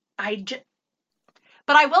this.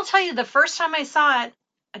 But I will tell you, the first time I saw it,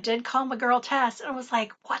 I did call my girl Tess and I was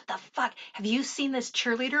like, what the fuck? Have you seen this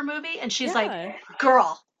cheerleader movie? And she's like, Yeah,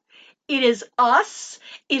 girl, it is us.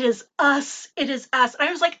 It is us. It is us. And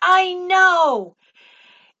I was like, I know.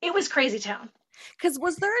 It was Crazy Town. because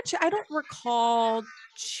was there I don't recall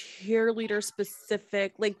cheerleader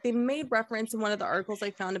specific, like they made reference in one of the articles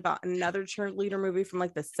I found about another cheerleader movie from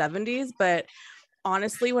like the 70s, but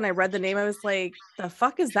honestly when I read the name I was like, the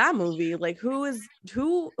fuck is that movie? Like who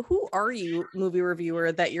are you, movie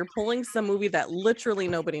reviewer, that you're pulling some movie that literally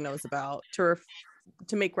nobody knows about to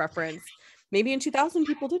make reference? Maybe in 2000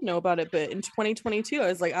 people did know about it, but in 2022 I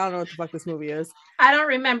was like, I don't know what the fuck this movie is. I don't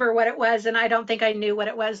remember what it was, and I don't think I knew what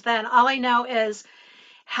it was then. All I know is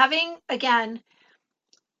having, again,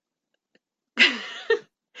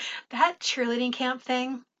 that cheerleading camp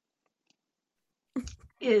thing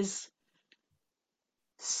is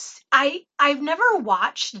I've never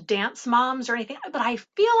watched Dance Moms or anything, but I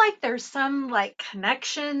feel like there's some like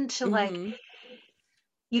connection to like Mm-hmm.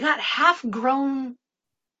 you got half grown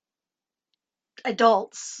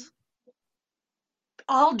adults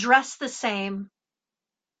all dressed the same,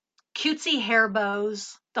 cutesy hair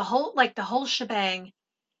bows, the whole shebang.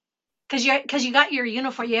 Because you got your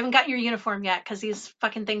uniform, you haven't got your uniform yet because these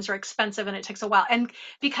fucking things are expensive and it takes a while. And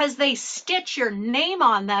because they stitch your name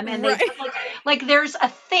on them and they Right. put like there's a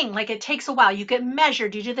thing, like it takes a while. You get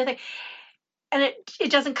measured, you do the thing, and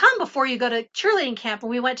it doesn't come before you go to cheerleading camp. And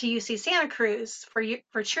we went to UC Santa Cruz for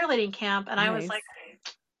cheerleading camp, and I was Nice. like,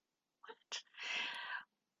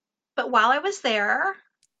 but while I was there,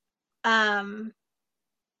 um,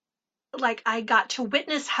 like I got to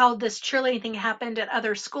witness how this cheerleading thing happened at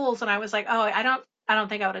other schools, and I was like, oh, I don't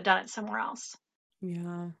think I would have done it somewhere else.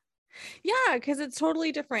 Yeah. Yeah, because it's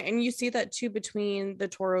totally different. And you see that too between the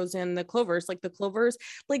Toros and the Clovers. Like the Clovers,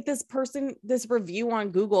 like this review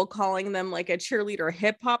on Google calling them like a cheerleader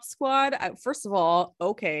hip hop squad. First of all,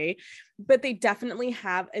 okay. But they definitely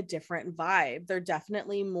have a different vibe. They're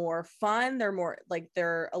definitely more fun.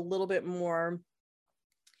 They're a little bit more.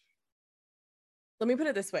 Let me put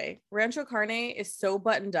it this way. Rancho Carne is so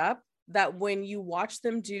buttoned up that when you watch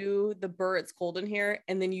them do the Burr It's Cold in Here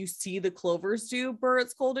and then you see the Clovers do Burr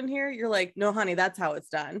It's Cold in Here, you're like, no, honey, that's how it's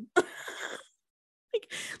done.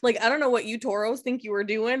 like, I don't know what you Toros think you were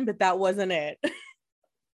doing, but that wasn't it.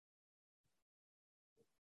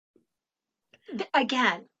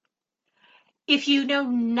 Again, if you know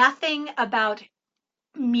nothing about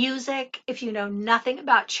music, if you know nothing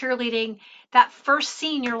about cheerleading, that first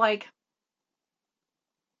scene, you're like,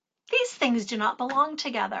 these things do not belong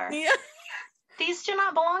together. Yeah. These do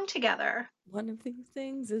not belong together. One of these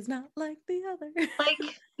things is not like the other.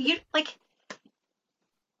 Like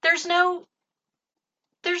there's no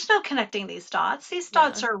there's no connecting these dots. These Yeah.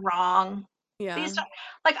 dots are wrong. Yeah. These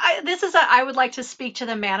like I would like to speak to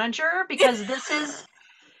the manager because this is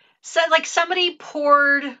so like somebody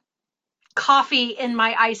poured coffee in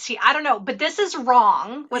my iced tea. I don't know, but this is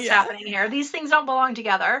wrong. What's Yeah. happening here? These things don't belong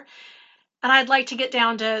together. And I'd like to get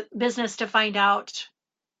down to business to find out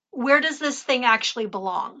where does this thing actually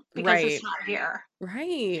belong because it's Right. not here.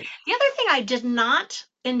 Right. The other thing I did not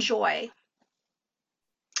enjoy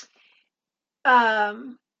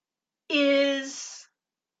um, is,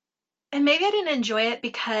 and maybe I didn't enjoy it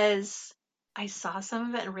because I saw some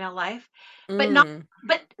of it in real life, but not, Mm.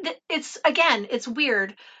 but it's again, it's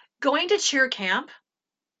weird. Going to cheer camp,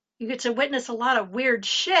 you get to witness a lot of weird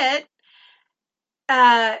shit.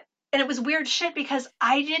 Uh, and it was weird shit because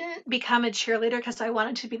I didn't become a cheerleader because I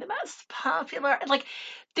wanted to be the most popular. Like,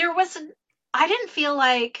 there wasn't, I didn't feel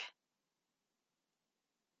like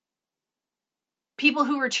people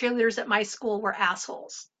who were cheerleaders at my school were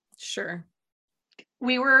assholes. Sure.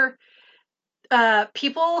 We were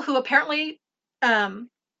people who apparently, um,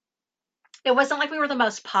 it wasn't like we were the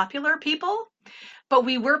most popular people, but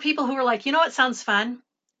we were people who were like, you know what sounds fun?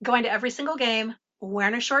 Going to every single game,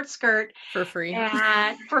 wearing a short skirt, For free.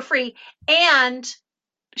 and for free, and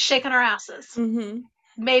shaking our asses. Mm-hmm.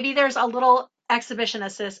 Maybe there's a little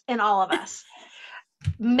exhibitionist in all of us.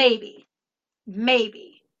 Maybe,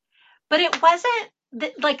 maybe. But it wasn't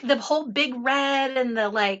like the whole big red and the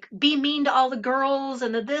like be mean to all the girls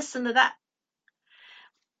and the this and the that.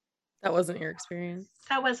 That wasn't your experience.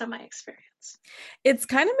 That wasn't my experience. It's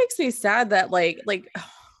kind of makes me sad that like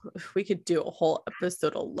we could do a whole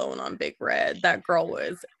episode alone on Big Red. That girl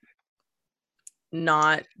was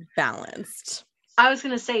not balanced. I was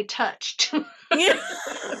going to say touched. Yeah.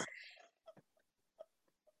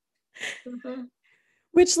 Mhm.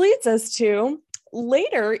 Which leads us to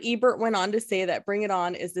later, Ebert went on to say that Bring It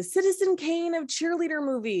On is the Citizen Kane of cheerleader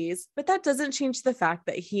movies, but that doesn't change the fact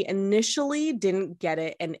that he initially didn't get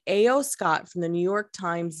it and A.O. Scott from the New York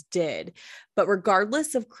Times did. But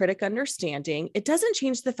regardless of critic understanding, it doesn't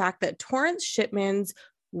change the fact that Torrance Shipman's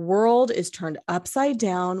world is turned upside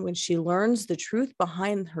down when she learns the truth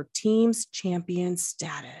behind her team's champion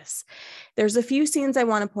status. There's a few scenes I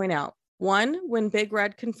want to point out. One, when Big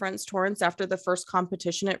Red confronts Torrance after the first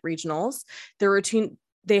competition at regionals,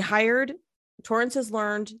 Torrance has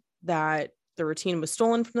learned that the routine was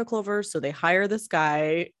stolen from the Clovers, so they hire this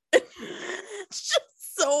guy. It's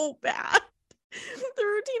just so bad. The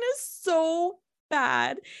routine is so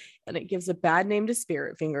bad, and it gives a bad name to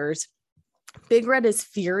Spirit Fingers. Big Red is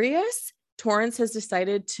furious. Torrance has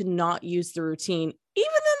decided to not use the routine. Even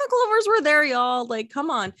then, the Clovers were there, y'all. Like, come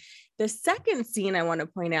on. The second scene I want to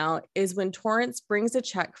point out is when Torrance brings a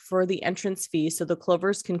check for the entrance fee so the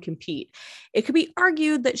Clovers can compete. It could be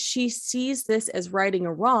argued that she sees this as righting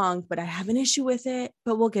a wrong, but I have an issue with it,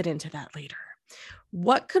 but we'll get into that later.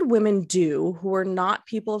 What could women do who are not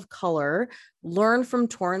people of color learn from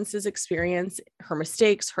Torrance's experience, her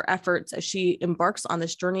mistakes, her efforts as she embarks on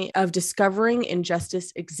this journey of discovering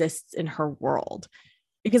injustice exists in her world?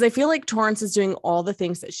 Because I feel like Torrance is doing all the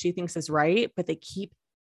things that she thinks is right, but they keep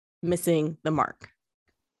missing the mark.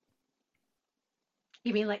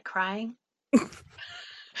 You mean like crying?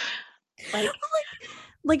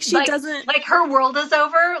 like she doesn't, like her world is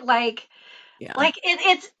over. yeah. Like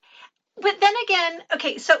it's. But then again,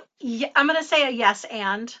 okay, so I'm going to say a yes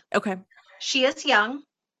and. Okay. She is young.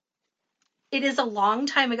 It is a long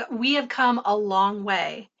time ago. We have come a long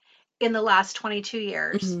way in the last 22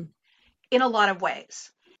 years in a lot of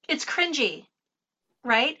ways. It's cringy,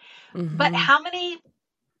 right? But how many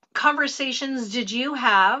conversations did you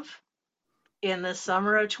have in the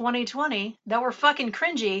summer of 2020 that were fucking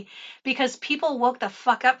cringy because people woke the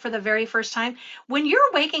fuck up for the very first time? When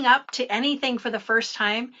you're waking up to anything for the first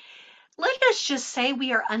time, let us just say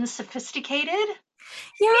we are unsophisticated.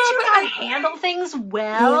 Yeah, We do not handle things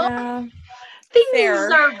well. Yeah,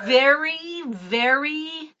 Things are very,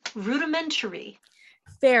 very rudimentary.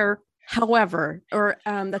 Fair. However,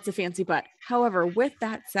 that's a fancy but. However, with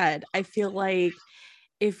that said, I feel like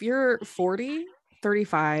if you're 40,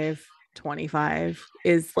 35, 25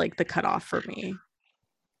 is like the cutoff for me.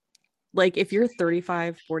 Like if you're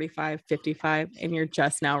 35, 45, 55, and you're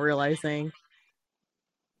just now realizing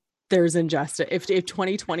there's injustice, if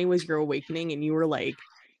 2020 was your awakening and you were like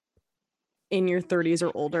in your 30s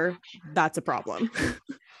or older, that's a problem.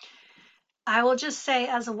 I will just say,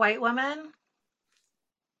 as a white woman,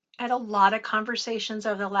 I had a lot of conversations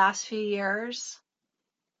over the last few years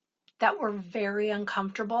that were very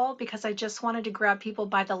uncomfortable because I just wanted to grab people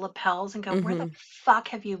by the lapels and go, where the fuck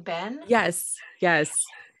have you been? Yes. And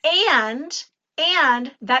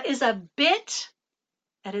that is a bit,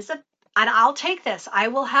 and I'll take this. I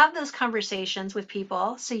will have those conversations with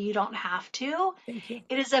people so you don't have to. Thank you.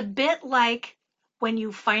 It is a bit like when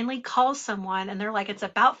you finally call someone and they're like, it's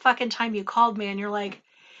about fucking time you called me. And you're like,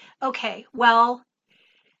 okay, well,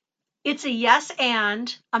 it's a yes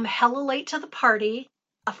and I'm hella late to the party.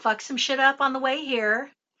 I fucked some shit up on the way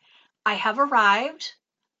here. I have arrived.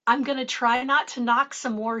 I'm going to try not to knock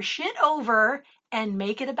some more shit over and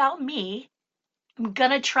make it about me. I'm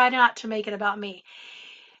going to try not to make it about me.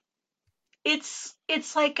 It's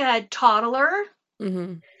like a toddler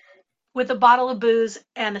with a bottle of booze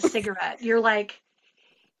and a cigarette. You're like,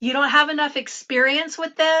 you don't have enough experience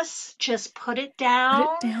with this. Just put it down.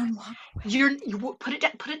 Put it down. Walk away. You put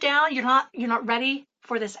it down. You're not ready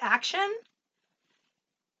for this action.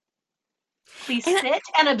 Please sit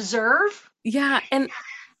and observe. Yeah, and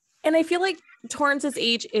I feel like Torrance's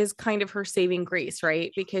age is kind of her saving grace,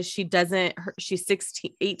 right? Because she's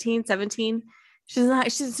 16, 18, 17. She's a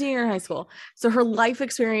senior in high school. So her life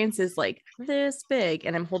experience is like this big.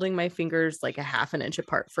 And I'm holding my fingers like a half an inch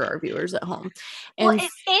apart for our viewers at home. And,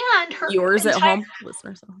 and her viewers at home,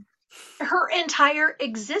 listeners at home. Her entire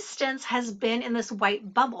existence has been in this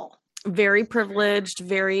white bubble. Very privileged,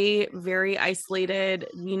 very, very isolated,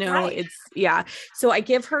 right. It's, yeah. So I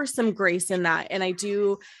give her some grace in that. And I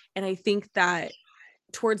think that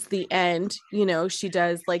towards the end, she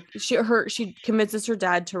does like, she convinces her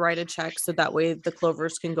dad to write a check so that way the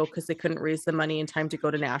Clovers can go, because they couldn't raise the money in time to go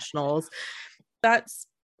to nationals. That's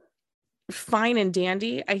fine and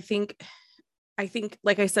dandy. I think,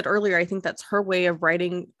 like I said earlier, I think that's her way of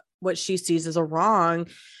righting what she sees as a wrong.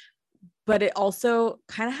 But it also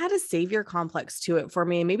kind of had a savior complex to it for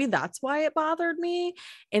me. And maybe that's why it bothered me.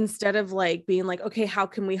 Instead of like being like, okay, how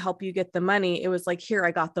can we help you get the money? It was like, here,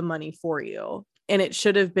 I got the money for you. And it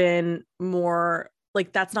should have been more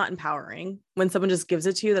like, that's not empowering. When someone just gives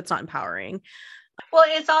it to you, that's not empowering. Well,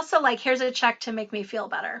 it's also like, here's a check to make me feel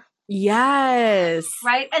better. Yes.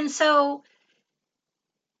 Right. And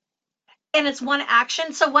it's one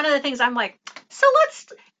action. So one of the things I'm like,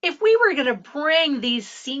 if we were going to bring these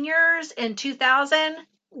seniors in 2000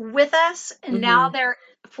 with us and now they're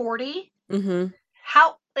 40,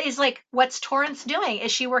 how is like, what's Torrance doing?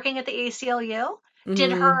 Is she working at the ACLU?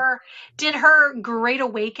 Did her great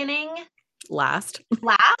awakening last?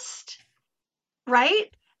 Right?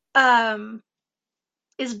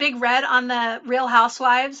 Is Big Red on the Real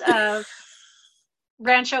Housewives of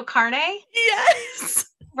Rancho Carne? Yes.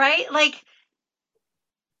 Right? Like,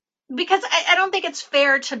 because I don't think it's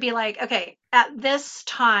fair to be like, okay, at this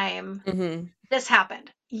time, this happened.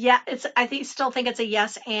 Yeah, still think it's a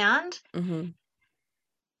yes and.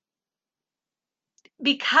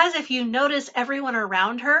 Because if you notice everyone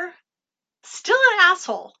around her, still an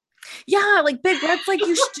asshole. Yeah, like Big Red's like,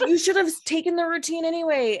 you should have taken the routine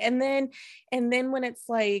anyway. And then when it's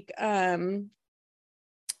like,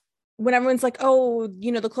 when everyone's like, oh,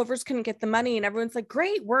 the Clovers couldn't get the money, and everyone's like,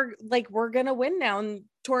 great, we're gonna win now. And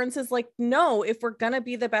Torrance is like, no, if we're gonna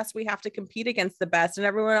be the best, we have to compete against the best. And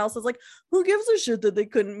everyone else is like, who gives a shit that they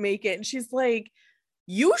couldn't make it? And she's like,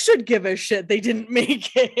 you should give a shit they didn't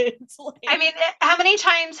make it. I mean, how many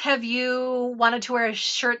times have you wanted to wear a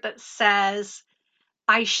shirt that says,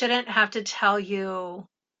 I shouldn't have to tell you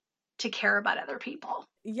to care about other people?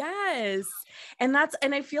 Yes. And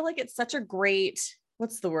I feel like it's such a great,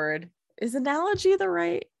 what's the word? Is analogy the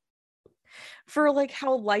right for like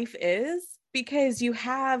how life is? Because you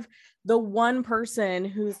have the one person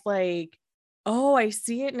who's like, oh, I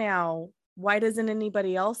see it now. Why doesn't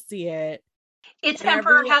anybody else see it? It's And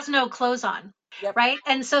Emperor has no clothes on, Yep. right?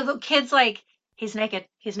 And so the kid's like, he's naked,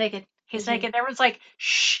 he's naked, he's Mhm. naked. Everyone's like,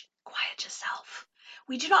 shh, quiet yourself.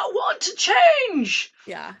 We do not want to change.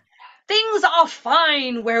 Yeah. Things are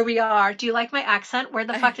fine where we are. Do you like my accent? Where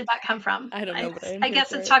the fuck did that come from? I don't know, but I'm I here guess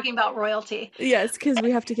for it's it. talking about royalty. Yes, because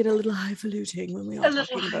we have to get a little highfalutin when we A are little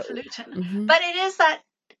talking about. highfalutin. Mhm. But it is that,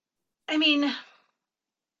 I mean,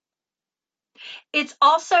 it's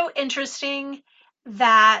also interesting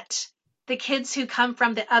that the kids who come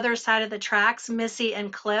from the other side of the tracks, Missy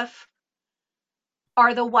and Cliff,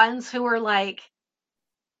 are the ones who are like,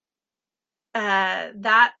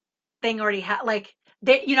 that thing already had, like,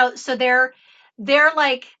 they, so they're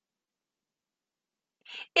like,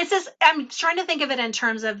 it's this, I'm trying to think of it in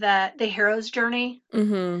terms of the hero's journey,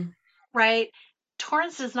 Mhm. right?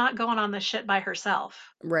 Torrance is not going on this shit by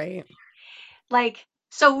herself. Right. Like,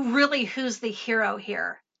 so really, who's the hero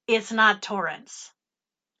here? It's not Torrance.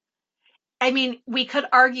 I mean, we could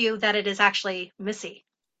argue that it is actually Missy.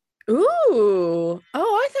 Ooh.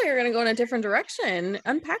 Oh, I thought you were gonna go in a different direction.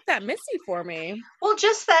 Unpack that Missy for me. Well,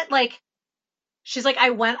 just that, like, she's like,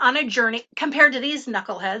 I went on a journey compared to these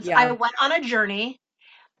knuckleheads. I Yeah. went on a journey.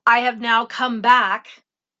 I have now come back.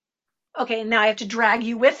 Okay, now I have to drag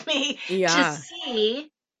you with me to Yeah.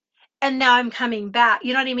 see. And now I'm coming back.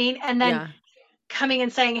 You know what I mean? And then Yeah. coming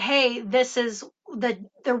and saying, hey, this is the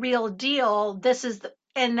real deal. This is the,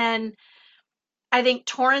 and then I think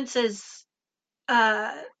Torrance is,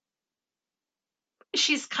 uh,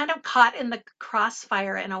 she's kind of caught in the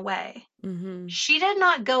crossfire in a way. Mhm. She did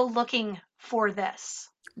not go looking for this.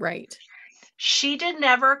 Right. She did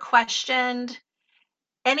never questioned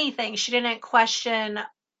anything. She didn't question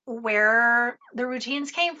where the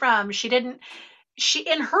routines came from. She,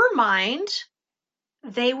 in her mind,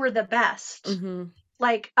 they were the best, Mhm.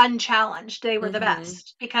 like unchallenged. They were the Mhm.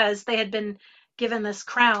 best because they had been given this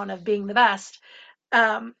crown of being the best.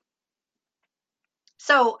 Um,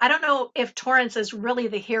 so I don't know if Torrance is really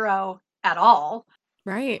the hero at all.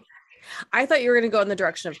 Right. I thought you were going to go in the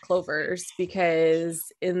direction of Clovers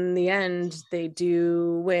because in the end they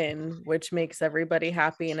do win, which makes everybody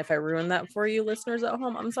happy. And if I ruin that for you listeners at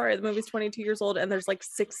home, I'm sorry. The movie's 22 years old and there's like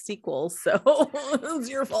 6 sequels, so it's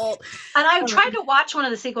your fault. And I've Um, tried to watch one of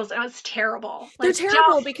the sequels and it's terrible. they're Like,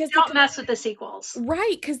 terrible because don't mess with the sequels.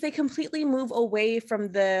 right, because they completely move away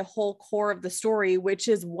from the whole core of the story, which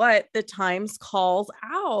is what the Times calls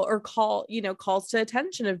out or calls to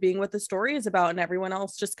attention of being what the story is about, and everyone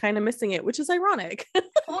else just kind of missing it, which is ironic.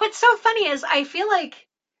 What's so funny is I feel like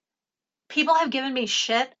people have given me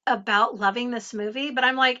shit about loving this movie, but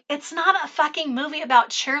I'm like, it's not a fucking movie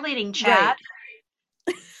about cheerleading, Chad.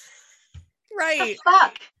 Right. The Right.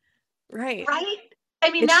 fuck, Right. right? I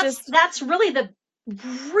mean, It's that's just really the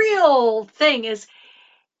real thing is,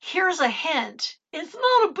 here's a hint. It's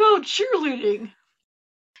not about cheerleading.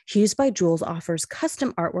 Hues by Jules offers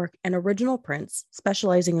custom artwork and original prints,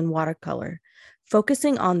 specializing in watercolor,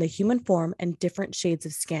 focusing on the human form and different shades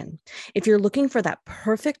of skin. If you're looking for that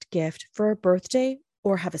perfect gift for a birthday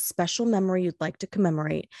or have a special memory you'd like to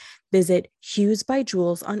commemorate, visit Hues by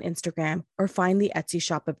Jules on Instagram or find the Etsy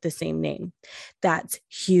shop of the same name. That's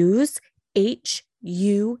Hues,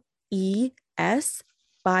 Hues,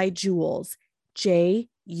 by Jules,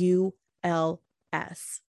 Juls.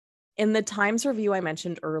 In the Times review I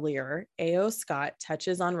mentioned earlier, A.O. Scott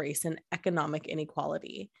touches on race and economic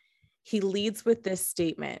inequality. He leads with this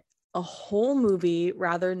statement: a whole movie,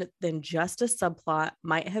 rather than just a subplot,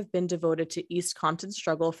 might have been devoted to East Compton's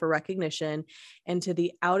struggle for recognition and to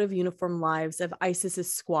the out of uniform lives of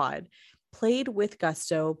ISIS's squad, played with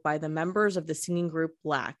gusto by the members of the singing group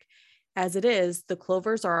Black. As it is, the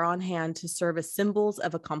Clovers are on hand to serve as symbols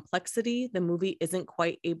of a complexity the movie isn't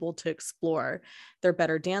quite able to explore. They're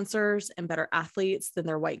better dancers and better athletes than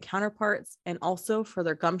their white counterparts, and also for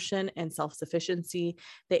their gumption and self-sufficiency,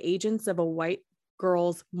 the agents of a white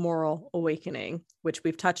girl's moral awakening, which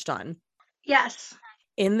we've touched on. Yes.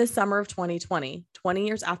 In the summer of 2020, 20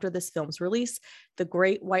 years after this film's release, the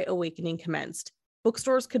Great White Awakening commenced.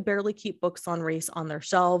 Bookstores could barely keep books on race on their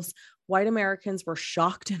shelves. White Americans were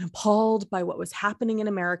shocked and appalled by what was happening in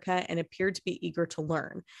America and appeared to be eager to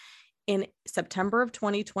learn. In September of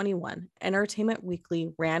 2021, Entertainment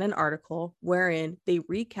Weekly ran an article wherein they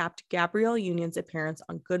recapped Gabrielle Union's appearance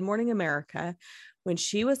on Good Morning America. When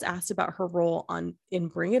she was asked about her role in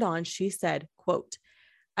Bring It On, she said, quote,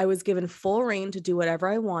 "I was given full reign to do whatever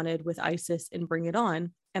I wanted with Isis in Bring It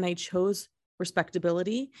On, and I chose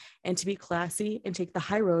respectability and to be classy and take the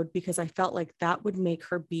high road because I felt like that would make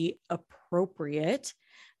her be appropriate,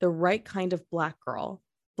 the right kind of Black girl.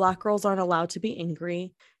 Black girls aren't allowed to be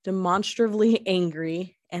angry, demonstrably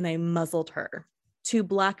angry, and I muzzled her." To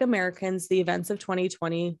Black Americans, the events of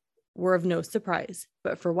 2020 were of no surprise.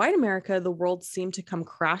 But for white America, the world seemed to come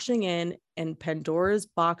crashing in and Pandora's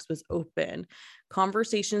box was open.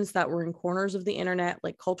 Conversations that were in corners of the internet,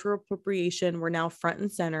 like cultural appropriation, were now front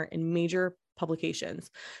and center in major publications.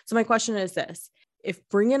 So my question is this: if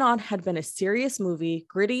Bring It On had been a serious movie,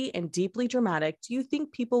 gritty and deeply dramatic, do you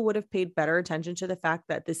think people would have paid better attention to the fact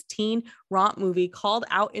that this teen romp movie called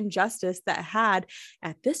out injustice that had,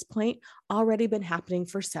 at this point, already been happening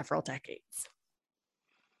for several decades?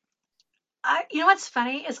 You know what's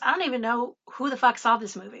funny is I don't even know who the fuck saw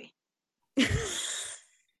this movie.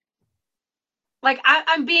 Like,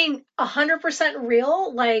 I'm being 100%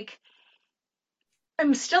 real. Like,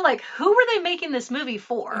 I'm still like, who were they making this movie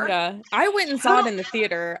for? Yeah, I went and saw it in the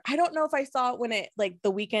theater. I don't know if I saw it when it, like, the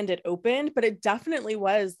weekend it opened, but it definitely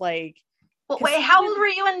was like. Well, wait, how old were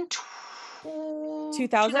you in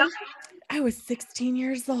 2000? I was 16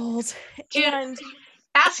 years old. Dude, and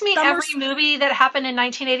ask me every movie that happened in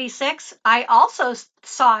 1986. I also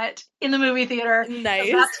saw it in the movie theater.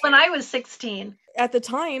 Nice. That's when I was 16. At the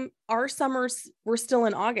time, our summers were still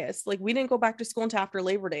in August. Like, we didn't go back to school until after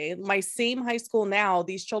Labor Day. My same high school now,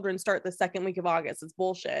 these children start the second week of August. It's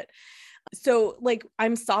bullshit. So, like,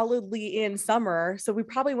 I'm solidly in summer. So we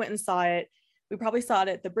probably went and saw it. We probably saw it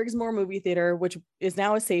at the Briggsmore movie theater, which is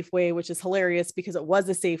now a Safeway, which is hilarious because it was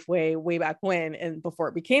a Safeway way back when and before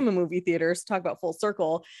it became a movie theater. So talk about full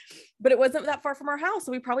circle. But it wasn't that far from our house.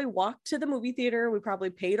 So we probably walked to the movie theater. We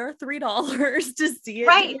probably paid our $3 to see it.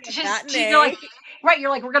 Right. You're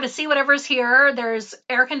like, we're going to see whatever's here. There's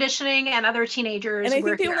air conditioning and other teenagers. And I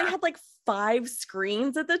think they only had like 5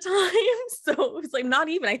 screens at the time. So it was like not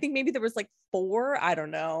even. I think maybe there was like 4. I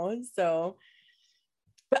don't know. So,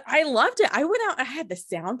 but I loved it. I went out, I had the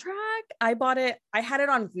soundtrack. I bought it. I had it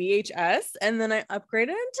on VHS and then I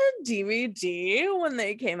upgraded it to DVD when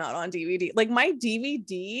they came out on DVD. Like, my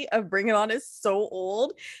DVD of Bring It On is so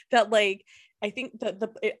old that, like, I think that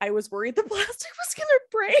I was worried the plastic was going to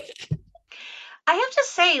break. I have to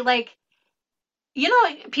say, like, you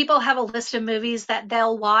know, people have a list of movies that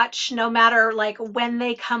they'll watch no matter, like, when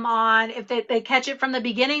they come on. If they catch it from the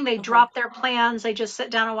beginning, they drop their plans. They just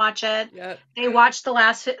sit down and watch it. Yep. They watch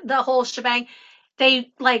the whole shebang.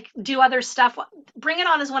 They, like, do other stuff. Bring It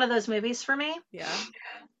On is one of those movies for me. Yeah.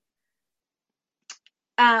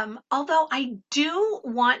 Although I do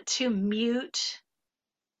want to mute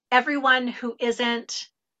everyone who isn't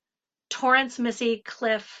Torrance, Missy,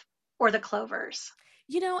 Cliff, or the Clovers.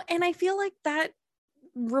 You know, and I feel like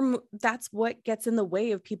that's what gets in the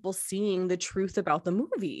way of people seeing the truth about the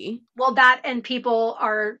movie. Well, that and people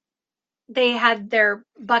they had their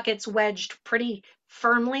buckets wedged pretty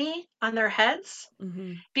firmly on their heads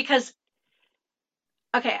because,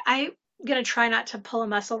 okay, I'm going to try not to pull a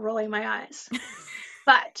muscle rolling my eyes,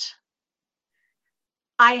 but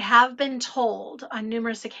I have been told on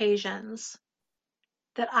numerous occasions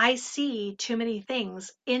that I see too many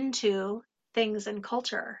things into things in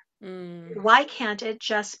culture. Why can't it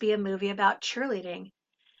just be a movie about cheerleading?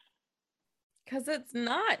 Because it's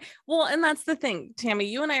not. Well, and that's the thing, Tammy,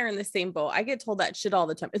 you and I are in the same boat. I get told that shit all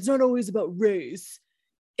the time. It's not always about race.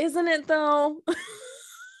 Isn't it, though?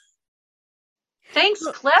 Thanks,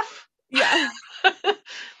 Cliff. Yeah.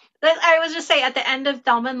 I was just saying, at the end of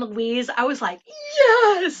Thelma and Louise, I was like,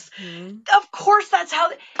 yes, of course that's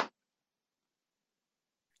how.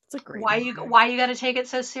 It's a great why you got to take it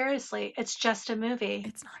so seriously? It's just a movie.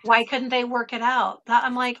 It's not. Why couldn't they work it out?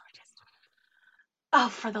 I'm like, oh,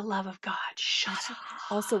 for the love of God, shut up.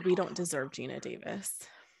 Also, we don't deserve Gina Davis.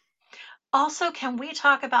 Also, can we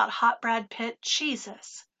talk about hot Brad Pitt?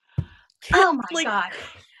 Jesus. Oh my God.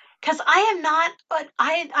 Because I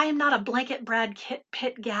am not a blanket Brad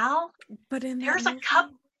Pitt gal. But there's a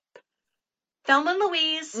cup. Thelma and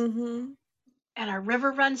Louise. And a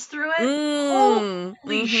river runs through it.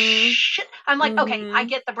 Holy shit. I'm like, okay, I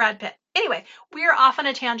get the Brad Pitt. Anyway, we're off on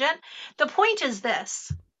a tangent. The point is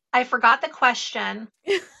this. I forgot the question.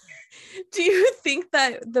 Do you think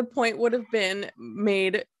that the point would have been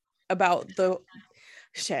made about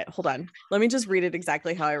Shit, hold on. Let me just read it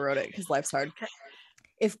exactly how I wrote it because life's hard. Okay.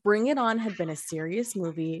 If Bring It On had been a serious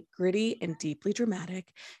movie, gritty and deeply dramatic,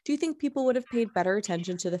 do you think people would have paid better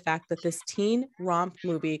attention to the fact that this teen romp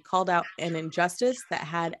movie called out an injustice that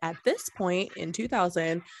had, at this point in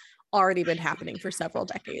 2000, already been happening for several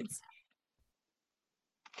decades?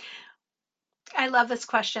 I love this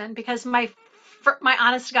question because my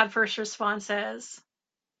honest to God first response is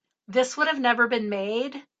this would have never been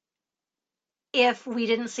made if we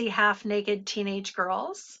didn't see half naked teenage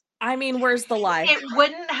girls. I mean, where's the lie? It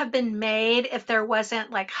wouldn't have been made if there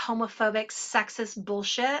wasn't like homophobic, sexist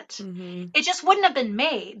bullshit. Mm-hmm. It just wouldn't have been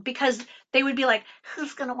made because they would be like,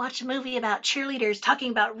 who's going to watch a movie about cheerleaders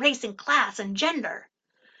talking about race and class and gender?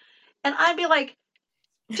 And I'd be like,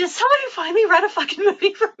 did somebody finally write a fucking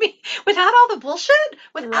movie for me without all the bullshit?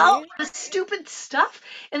 Without Right? the stupid stuff?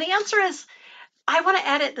 And the answer is, I want to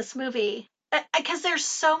edit this movie because there's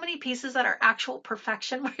so many pieces that are actual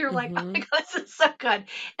perfection where you're like, oh my Mm-hmm. God, this is so good.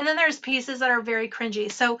 And then there's pieces that are very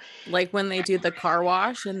cringy. So Like when they do the car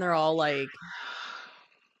wash and they're all like,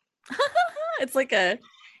 it's like a,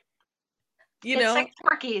 you it's know, like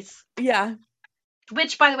Porky's, yeah.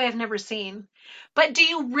 which by the way, I've never seen. But do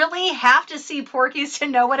you really have to see Porky's to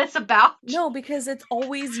know what it's about? No, because it's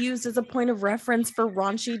always used as a point of reference for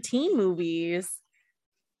raunchy teen movies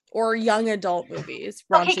or young adult movies,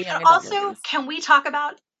 Okay, raunchy young and adult also, movies. can we talk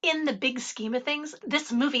about in the big scheme of things,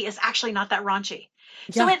 this movie is actually not that raunchy.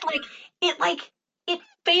 So Yeah. it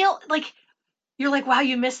failed like you're like, wow,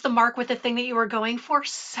 you missed the mark with the thing that you were going for.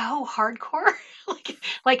 So hardcore.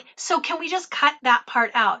 So can we just cut that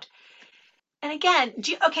part out? And again,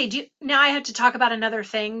 now I have to talk about another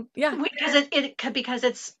thing Yeah. because because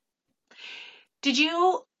it's, did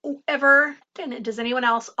you ever, and does anyone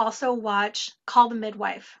else also watch Call the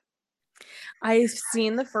Midwife? I've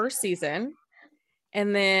seen the first season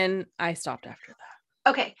and then I stopped after that.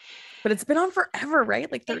 Okay. But it's been on forever,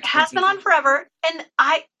 right? Like It 13 has been on seasons. forever, and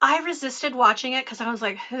I resisted watching it because I was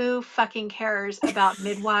like, who fucking cares about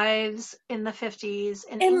midwives in the 50s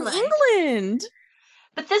in In England? England,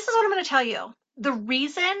 But this is what I'm going to tell you. The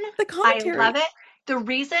reason the I love commentary. it, the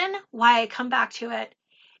reason why I come back to it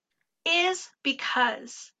is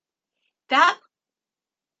because that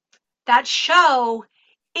that show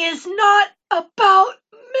is not about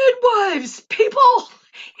midwives, people.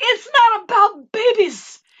 It's not about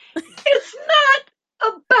babies. It's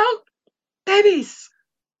not about babies.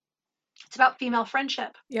 It's about female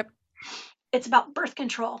friendship. Yep. It's about birth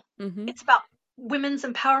control. Mm-hmm. It's about women's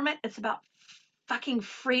empowerment. It's about fucking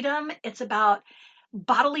freedom. It's about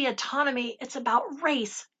bodily autonomy. It's about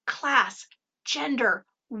race, class, gender,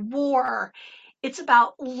 war. It's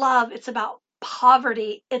about love. It's about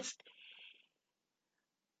poverty. It's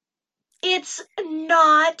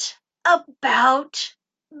not about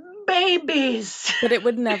babies. But it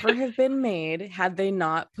would never have been made had they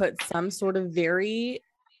not put some sort of very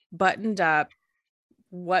buttoned up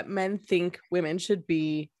what men think women should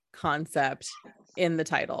be concept in the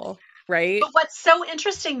title, right? But what's so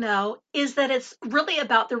interesting though is that it's really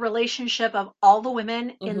about the relationship of all the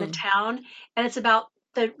women in the Mm-hmm. town, and it's about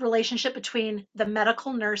the relationship between the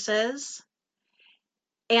medical nurses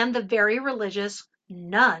and the very religious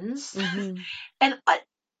nuns. Mm-hmm. And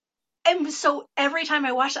and so every time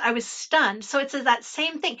I watched it, I was stunned. So it's that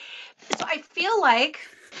same thing. So I feel like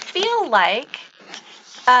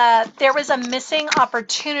there was a missing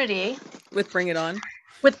opportunity With Bring It On.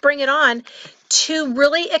 with Bring It On to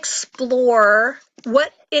really explore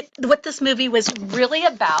what this movie was really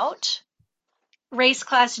about: race,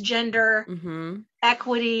 class, gender, Mm-hmm.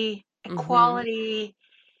 equity, Mm-hmm. equality,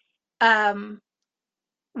 um,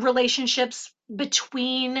 relationships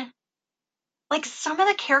between, like, some of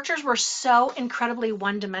the characters were so incredibly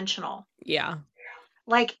one dimensional. Yeah.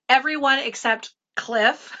 Like everyone except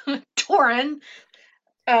Cliff, Torin,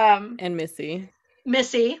 um, And Missy.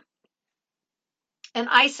 Missy, and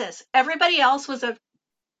Isis. Everybody else was a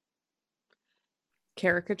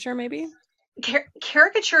Caricature, maybe?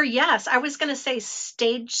 caricature. Yes, I was going to say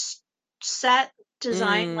stage set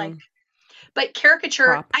design, like, Mm, but caricature.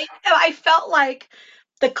 prop. I felt like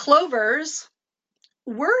the Clovers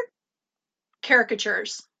were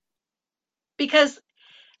caricatures because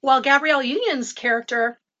while Gabrielle Union's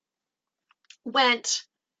character went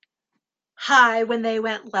high when they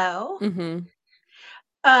went low, Mm-hmm.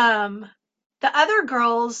 um, the other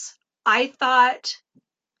girls I thought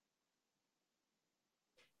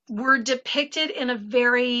were depicted in a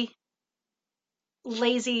very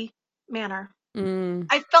lazy manner. Mm,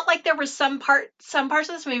 I felt like there was some parts of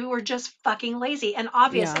this movie were just fucking lazy and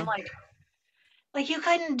obvious. I'm yeah. like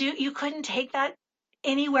you couldn't take that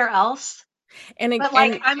anywhere else. But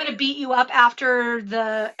like, and I'm gonna beat you up after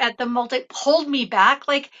at the multi, hold me back.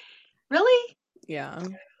 Like, really? yeah.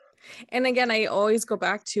 And again, I always go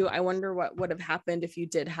back to, I wonder what would have happened if you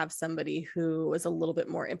did have somebody who was a little bit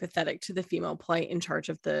more empathetic to the female plight in charge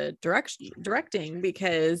of the directing,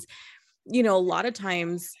 because, a lot of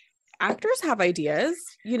times actors have ideas,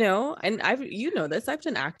 and this, I've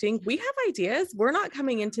done acting. We have ideas. We're not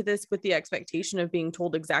coming into this with the expectation of being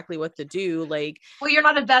told exactly what to do. Like, Well, you're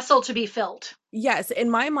not a vessel to be filled. yes, in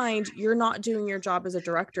my mind, you're not doing your job as a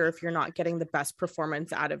director if you're not getting the best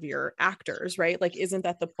performance out of your actors, right? Like, isn't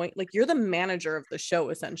that the point? Like, you're the manager of the show,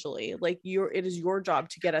 essentially. Like, it is your job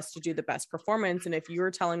to get us to do the best performance. And if you're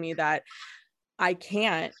telling me that I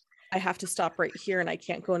can't, I have to stop right here and I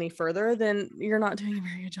can't go any further, then you're not doing a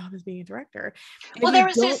very good job as being a director. And Well, if there you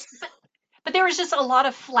was don't, just, but there was just a lot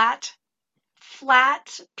of flat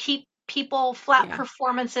people, flat yeah,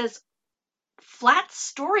 performances, flat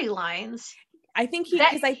storylines.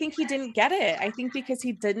 That I think he didn't get it. I think because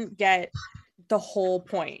he didn't get the whole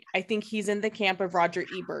point. I think he's in the camp of Roger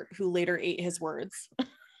Ebert, who later ate his words.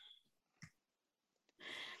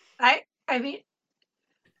 I mean,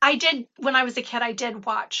 I did when I was a kid. I did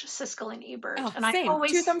watch Siskel and Ebert, Oh, and I same. Two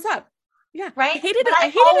always thumbs up. Yeah. I right, hated but it. I I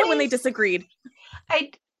hated it when they always disagreed.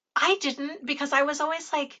 I I didn't because I was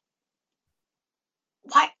always like,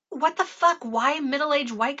 why? What the fuck? Why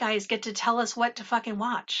middle-aged white guys get to tell us what to fucking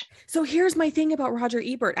watch? So here's my thing about Roger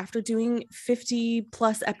Ebert. After doing 50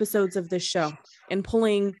 plus episodes of this show and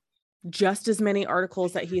pulling just as many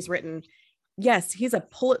articles that he's written, yes, he's a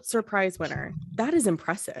Pulitzer Prize winner. That is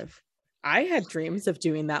impressive. I had dreams of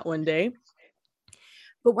doing that one day.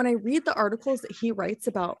 But when I read the articles that he writes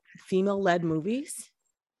about female-led movies,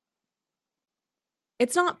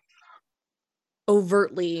 it's not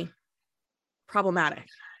overtly problematic.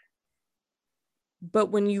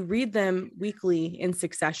 But when you read them weekly in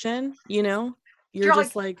succession, you're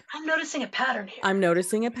just like, I'm noticing a pattern here. I'm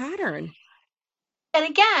noticing a pattern. And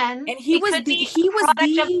again, And it could be a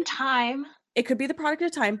product of time. It could be the product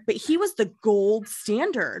of time, but he was the gold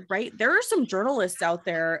standard, right? There are some journalists out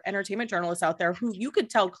there, entertainment journalists out there, who you could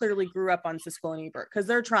tell clearly grew up on Siskel and Ebert because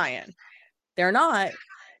they're trying. They're not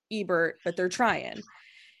Ebert, but they're trying.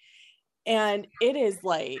 And it is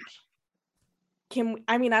like,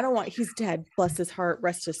 I don't want, he's dead, bless his heart,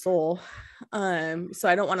 rest his soul. So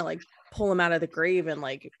I don't want to like pull him out of the grave and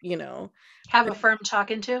like, Have a firm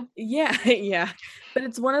talking to. yeah, yeah. But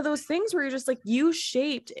it's one of those things where you're just like, you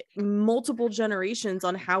shaped multiple generations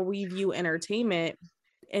on how we view entertainment.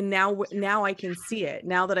 And now I can see it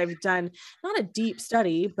now that I've done not a deep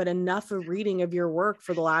study, but enough of reading of your work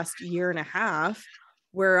for the last year and a half,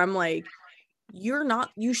 where I'm like,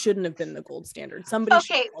 you shouldn't have been the gold standard. Somebody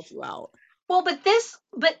should Okay. have called you out. Well, but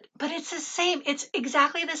it's the same. It's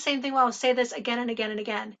exactly the same thing. Well, I'll say this again and again and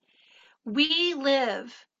again. We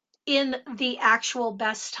live in the actual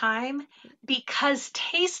best time because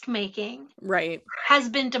taste making Right. has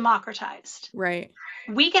been democratized. Right.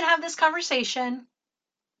 We can have this conversation.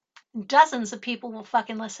 Dozens of people will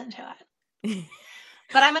fucking listen to it.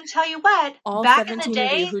 But I'm going to tell you what, All back in the 17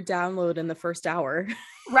 of you day, who download in the first hour.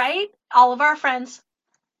 right? All of our friends,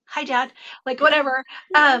 hi dad, like whatever.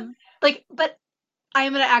 Yeah. But I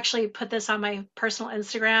am going to actually put this on my personal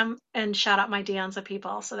Instagram and shout out my Deonza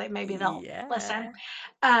people so that maybe they'll listen.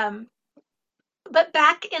 Um, but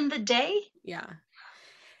back in the day, Yeah.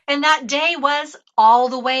 and that day was all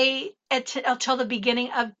the way until the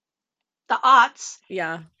beginning of the aughts.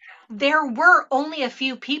 Yeah. There were only a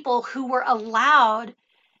few people who were allowed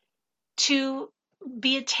to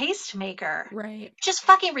be a tastemaker. Right. Just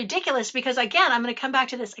fucking ridiculous because again, I'm going to come back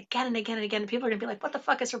to this again and again and again. And people are going to be like, what the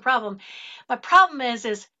fuck is your problem? My problem is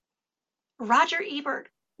Roger Ebert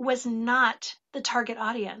was not the target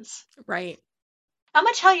audience. Right. I'm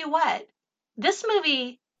going to tell you what, this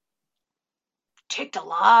movie ticked a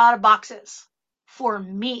lot of boxes for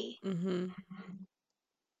me. Mm-hmm.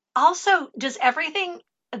 Also, does everything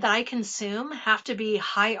that I consume have to be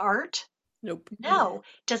high art? Nope. No.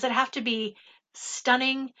 Does it have to be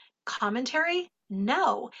stunning commentary?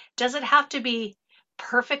 No. Does it have to be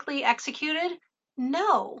perfectly executed?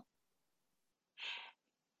 No.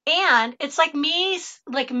 And it's like me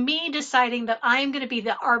deciding that I'm going to be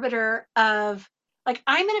the arbiter of, like,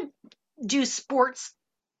 I'm going to do sports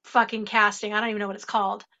fucking casting. I don't even know what it's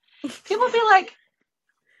called. People will be like,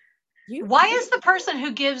 why is the person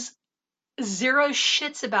who gives zero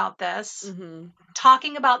shits about this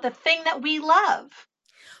talking about the thing that we love?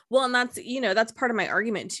 Well, and that's part of my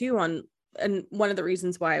argument too and one of the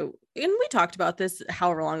reasons why, and we talked about this,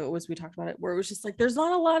 however long it was, we talked about it, where it was just like, there's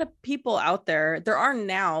not a lot of people out there. There are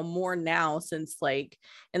now more now since like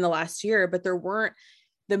in the last year, but there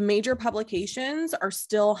the major publications are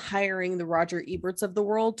still hiring the Roger Eberts of the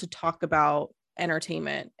world to talk about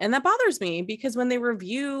entertainment. And that bothers me because when they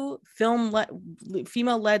review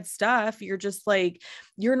female led stuff, you're just like,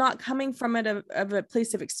 you're not coming from it of a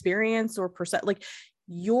place of experience or like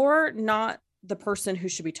you're not the person who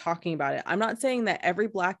should be talking about it. I'm not saying that every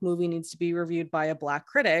Black movie needs to be reviewed by a Black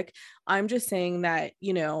critic. I'm just saying that,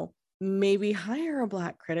 maybe hire a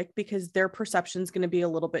Black critic because their perception is going to be a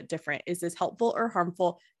little bit different. Is this helpful or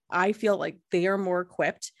harmful? I feel like they are more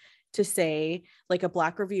equipped to say, like a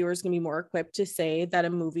Black reviewer is going to be more equipped to say that a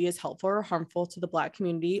movie is helpful or harmful to the Black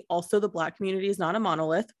community. Also, the Black community is not a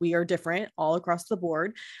monolith. We are different all across the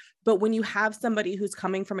board. But when you have somebody who's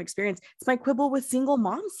coming from experience, it's my quibble with single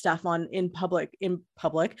mom stuff in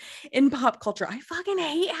pop culture. I fucking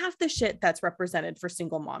hate half the shit that's represented for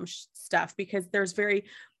single mom stuff because there's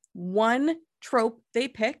one trope they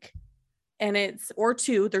pick and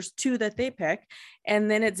there's two that they pick,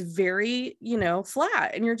 and then it's very,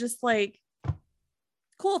 flat. And you're just like,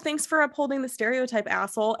 cool, thanks for upholding the stereotype,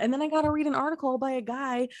 asshole. And then I got to read an article by a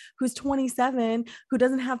guy who's 27, who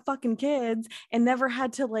doesn't have fucking kids and never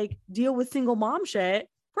had to like deal with single mom shit.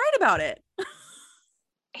 Write about it.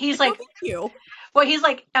 He's like, thank you. Well, he's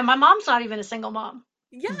like, and my mom's not even a single mom.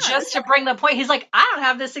 Yeah. Just to bring the point, he's like, I don't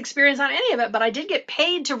have this experience on any of it, but I did get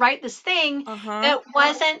paid to write this thing that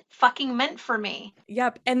wasn't fucking meant for me.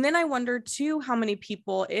 Yep. And then I wonder too, how many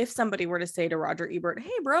people, if somebody were to say to Roger Ebert,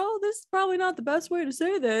 hey bro, this is probably not the best way to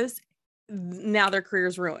say this, now their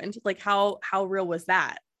career's ruined. Like how real was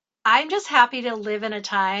that? I'm just happy to live in a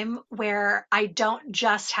time where I don't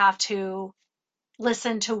just have to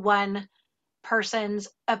listen to one person's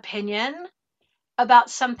opinion about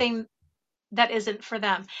something that isn't for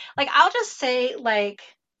them. Like, I'll just say, like,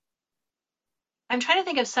 I'm trying to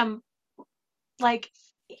think of some, like,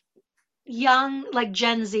 young, like,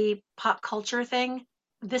 Gen Z pop culture thing.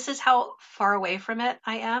 This is how far away from it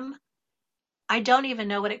I am. I don't even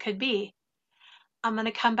know what it could be. I'm going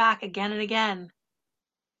to come back again and again.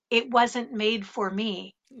 It wasn't made for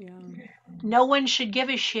me. Yeah. No one should give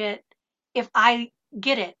a shit if I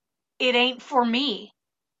get it. It ain't for me.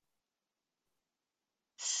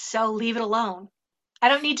 So leave it alone. I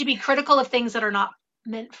don't need to be critical of things that are not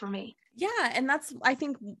meant for me. Yeah. And that's, I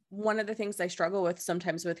think, one of the things I struggle with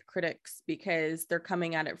sometimes with critics, because they're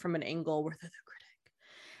coming at it from an angle where they're the critic.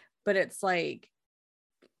 But it's like,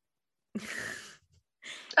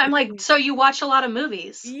 I'm like, so you watch a lot of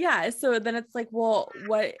movies? Yeah. So then it's like, well,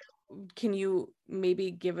 what can you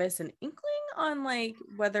maybe give us an inkling on, like,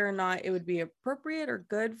 whether or not it would be appropriate or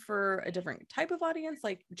good for a different type of audience?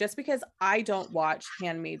 Like, just because I don't watch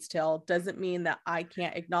Handmaid's Tale doesn't mean that I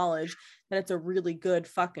can't acknowledge that it's a really good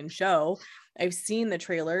fucking show. I've seen the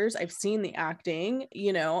trailers, I've seen the acting,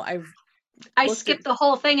 I skipped the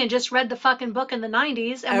whole thing and just read the fucking book in the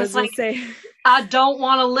 90s and was like, say, I don't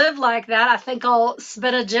want to live like that. I think I'll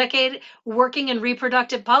spend a decade working in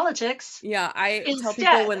reproductive politics. Yeah, I tell Instead,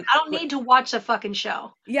 people I don't need to watch a fucking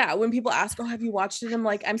show. Yeah, when people ask, oh, have you watched it? I'm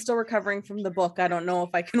like, I'm still recovering from the book. I don't know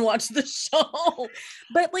if I can watch the show.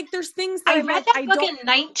 But like, there's things that I I'm read like, that I book don't. in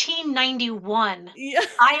 1991. Yeah.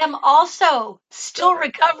 I am also still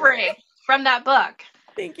recovering from that book.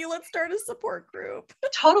 Thank you. Let's start a support group.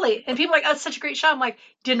 Totally. And people are like, oh, it's such a great show. I'm like,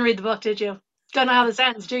 didn't read the book, did you? Don't know how this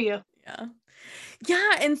ends, do you? Yeah.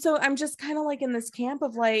 Yeah. And so I'm just kind of like in this camp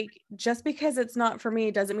of like, just because it's not for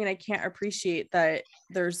me doesn't mean I can't appreciate that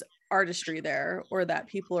there's artistry there, or that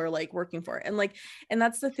people are like working for it. And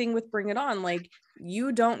that's the thing with Bring It On. Like,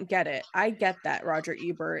 you don't get it. I get that, Roger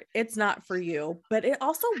Ebert. It's not for you, but it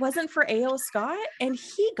also wasn't for A.O. Scott, and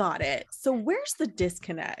he got it. So where's the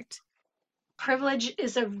disconnect? Privilege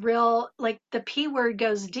is a real, like, the P word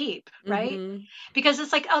goes deep, right? Mm-hmm. Because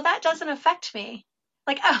it's like, oh, that doesn't affect me.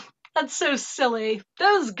 Like, oh, that's so silly.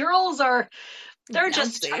 Those girls are, they're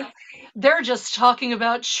just talking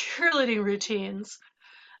about cheerleading routines.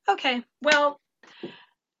 Okay, well,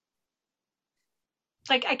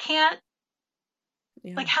 like, I can't,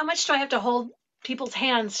 like, how much do I have to hold people's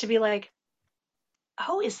hands to be like,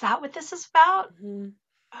 oh, is that what this is about? Mm-hmm.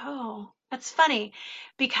 Oh, that's funny.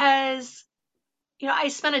 Because, I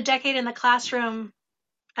spent a decade in the classroom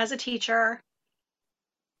as a teacher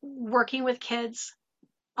working with kids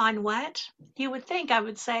on what? You would think I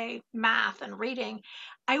would say math and reading.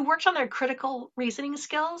 I worked on their critical reasoning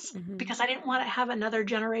skills because I didn't want to have another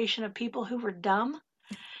generation of people who were dumb.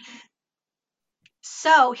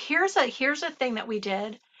 So here's a thing that we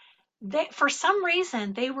did. For some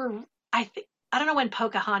reason, they were, I don't know when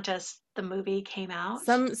Pocahontas the movie came out.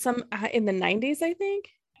 Some in the 90s, I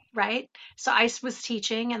think. Right. So I was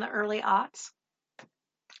teaching in the early aughts,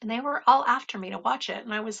 and they were all after me to watch it,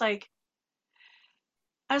 and I was like,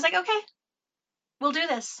 I was like, okay, we'll do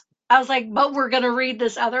this. I was like, but we're going to read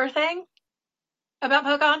this other thing about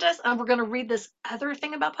Pocahontas, and we're going to read this other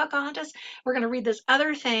thing about Pocahontas. We're going to read this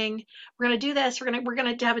other thing. We're going to do this. We're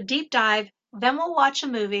going to have a deep dive. Then we'll watch a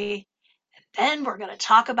movie. Then we're going to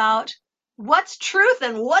talk about what's truth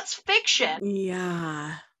and what's fiction.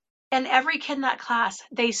 Yeah. And every kid in that class,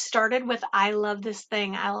 they started with, I love this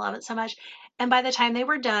thing. I love it so much. And by the time they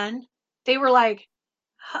were done, they were like,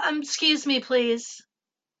 excuse me, please.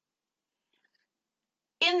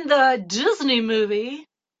 In the Disney movie,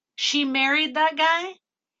 she married that guy,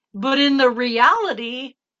 but in the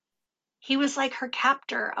reality, he was like her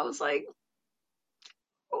captor. I was like,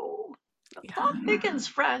 oh, plot thickens,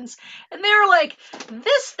 friends. And they were like,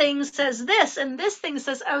 this thing says this, and this thing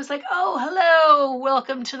says, I was like, oh, hello,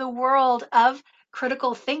 welcome to the world of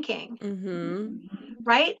critical thinking.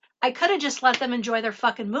 Right? I could have just let them enjoy their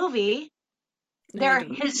fucking movie. Their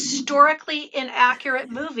historically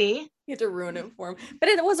inaccurate movie. You had to ruin it for them. But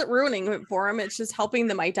it wasn't ruining it for them. It's just helping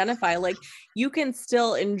them identify, like, you can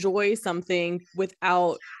still enjoy something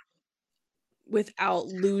without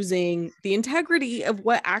losing the integrity of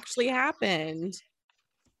what actually happened.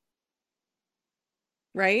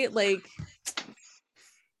 Right? Like,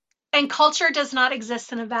 and culture does not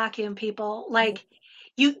exist in a vacuum, people. Like,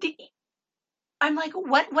 I'm like,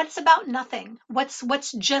 what's about nothing?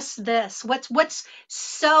 What's just this? What's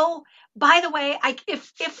so, by the way,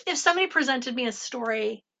 if somebody presented me a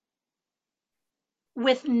story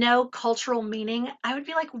with no cultural meaning, I would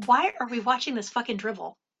be like, why are we watching this fucking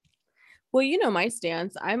drivel? Well, you know my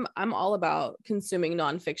stance. I'm all about consuming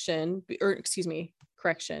nonfiction, or excuse me,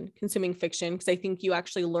 correction, consuming fiction, because I think you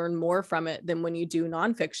actually learn more from it than when you do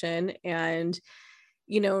nonfiction. And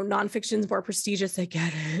nonfiction's more prestigious. I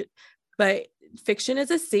get it, but fiction is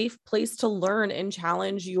a safe place to learn and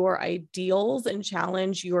challenge your ideals and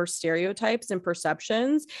challenge your stereotypes and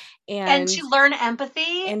perceptions, and to learn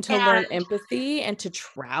empathy and to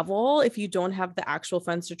travel if you don't have the actual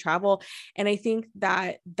funds to travel. And I think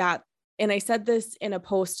that and I said this in a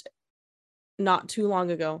post not too long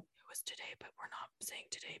ago. It was today, but we're not saying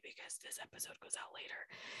today because this episode goes out later,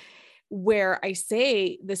 where I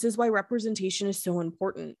say this is why representation is so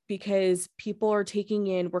important, because people are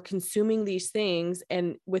we're consuming these things,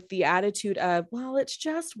 and with the attitude of, well, it's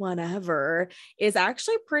just whatever, is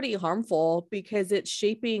actually pretty harmful, because it's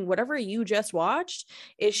shaping whatever you just watched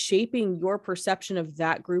is shaping your perception of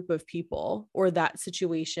that group of people or that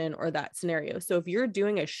situation or that scenario. So if you're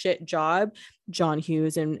doing a shit job, John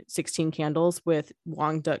Hughes and 16 Candles with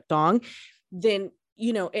Wong Duk Dong, then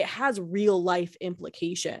it has real life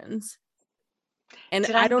implications. And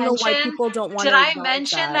I don't know why people don't want to. Did I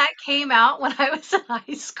mention that came out when I was in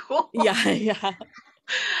high school? Yeah.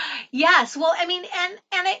 Yes. Well, I mean,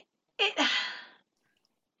 and it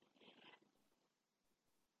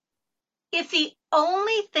if the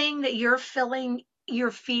only thing that you're filling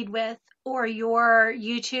your feed with, or your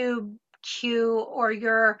YouTube queue, or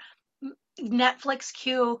your Netflix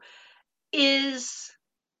queue, is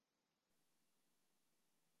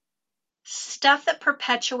stuff that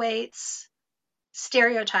perpetuates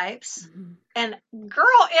stereotypes, and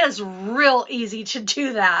girl, it is real easy to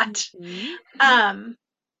do that.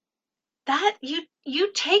 That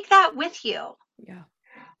you take that with you.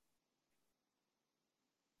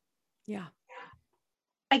 Yeah.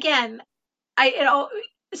 Again,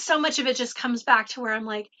 so much of it just comes back to where I'm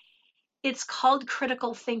like, it's called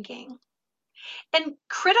critical thinking. And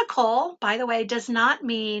critical, by the way, does not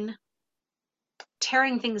mean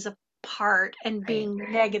tearing things apart and being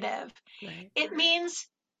negative. Right. It means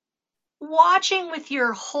watching with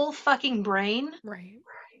your whole fucking brain. Right.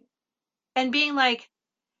 And being like,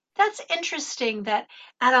 that's interesting that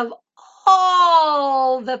out of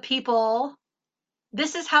all the people,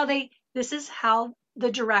 this is how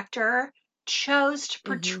the director chose to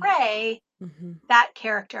portray that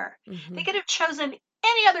character. They could have chosen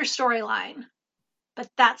any other storyline, but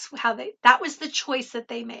that was the choice that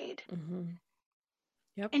they made.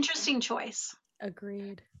 Yep. Interesting choice.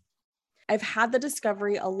 Agreed. I've had the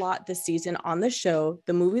discovery a lot this season on the show.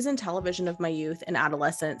 The movies and television of my youth and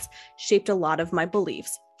adolescence shaped a lot of my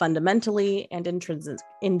beliefs, fundamentally and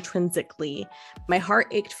intrinsically. My heart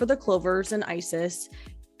ached for the Clovers and Isis.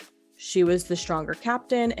 She was the stronger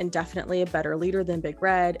captain and definitely a better leader than Big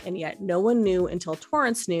Red, and yet no one knew until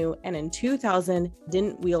Torrance knew, and in 2000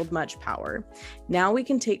 didn't wield much power. Now we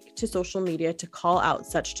can take to social media to call out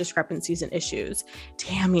such discrepancies and issues.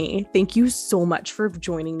 Tammy, thank you so much for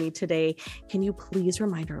joining me today. Can you please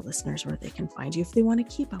remind our listeners where they can find you if they want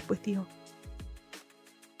to keep up with you?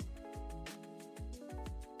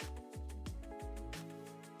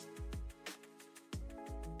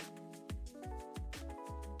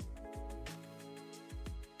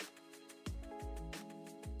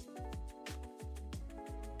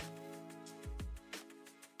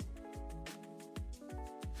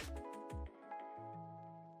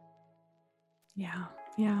 Yeah.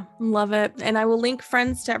 Yeah. Love it. And I will link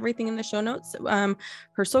friends to everything in the show notes,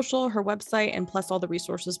 her social, her website, and plus all the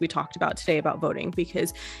resources we talked about today about voting,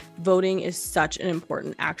 because voting is such an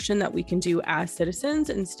important action that we can do as citizens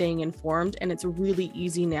and staying informed. And it's really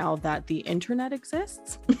easy now that the internet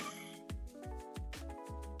exists.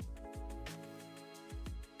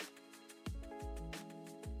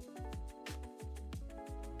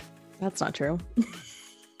 That's not true.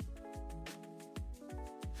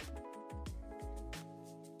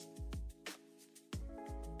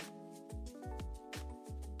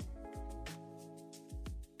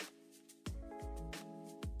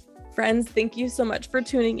 Friends, thank you so much for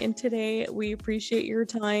tuning in today. We appreciate your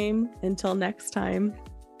time. Until next time.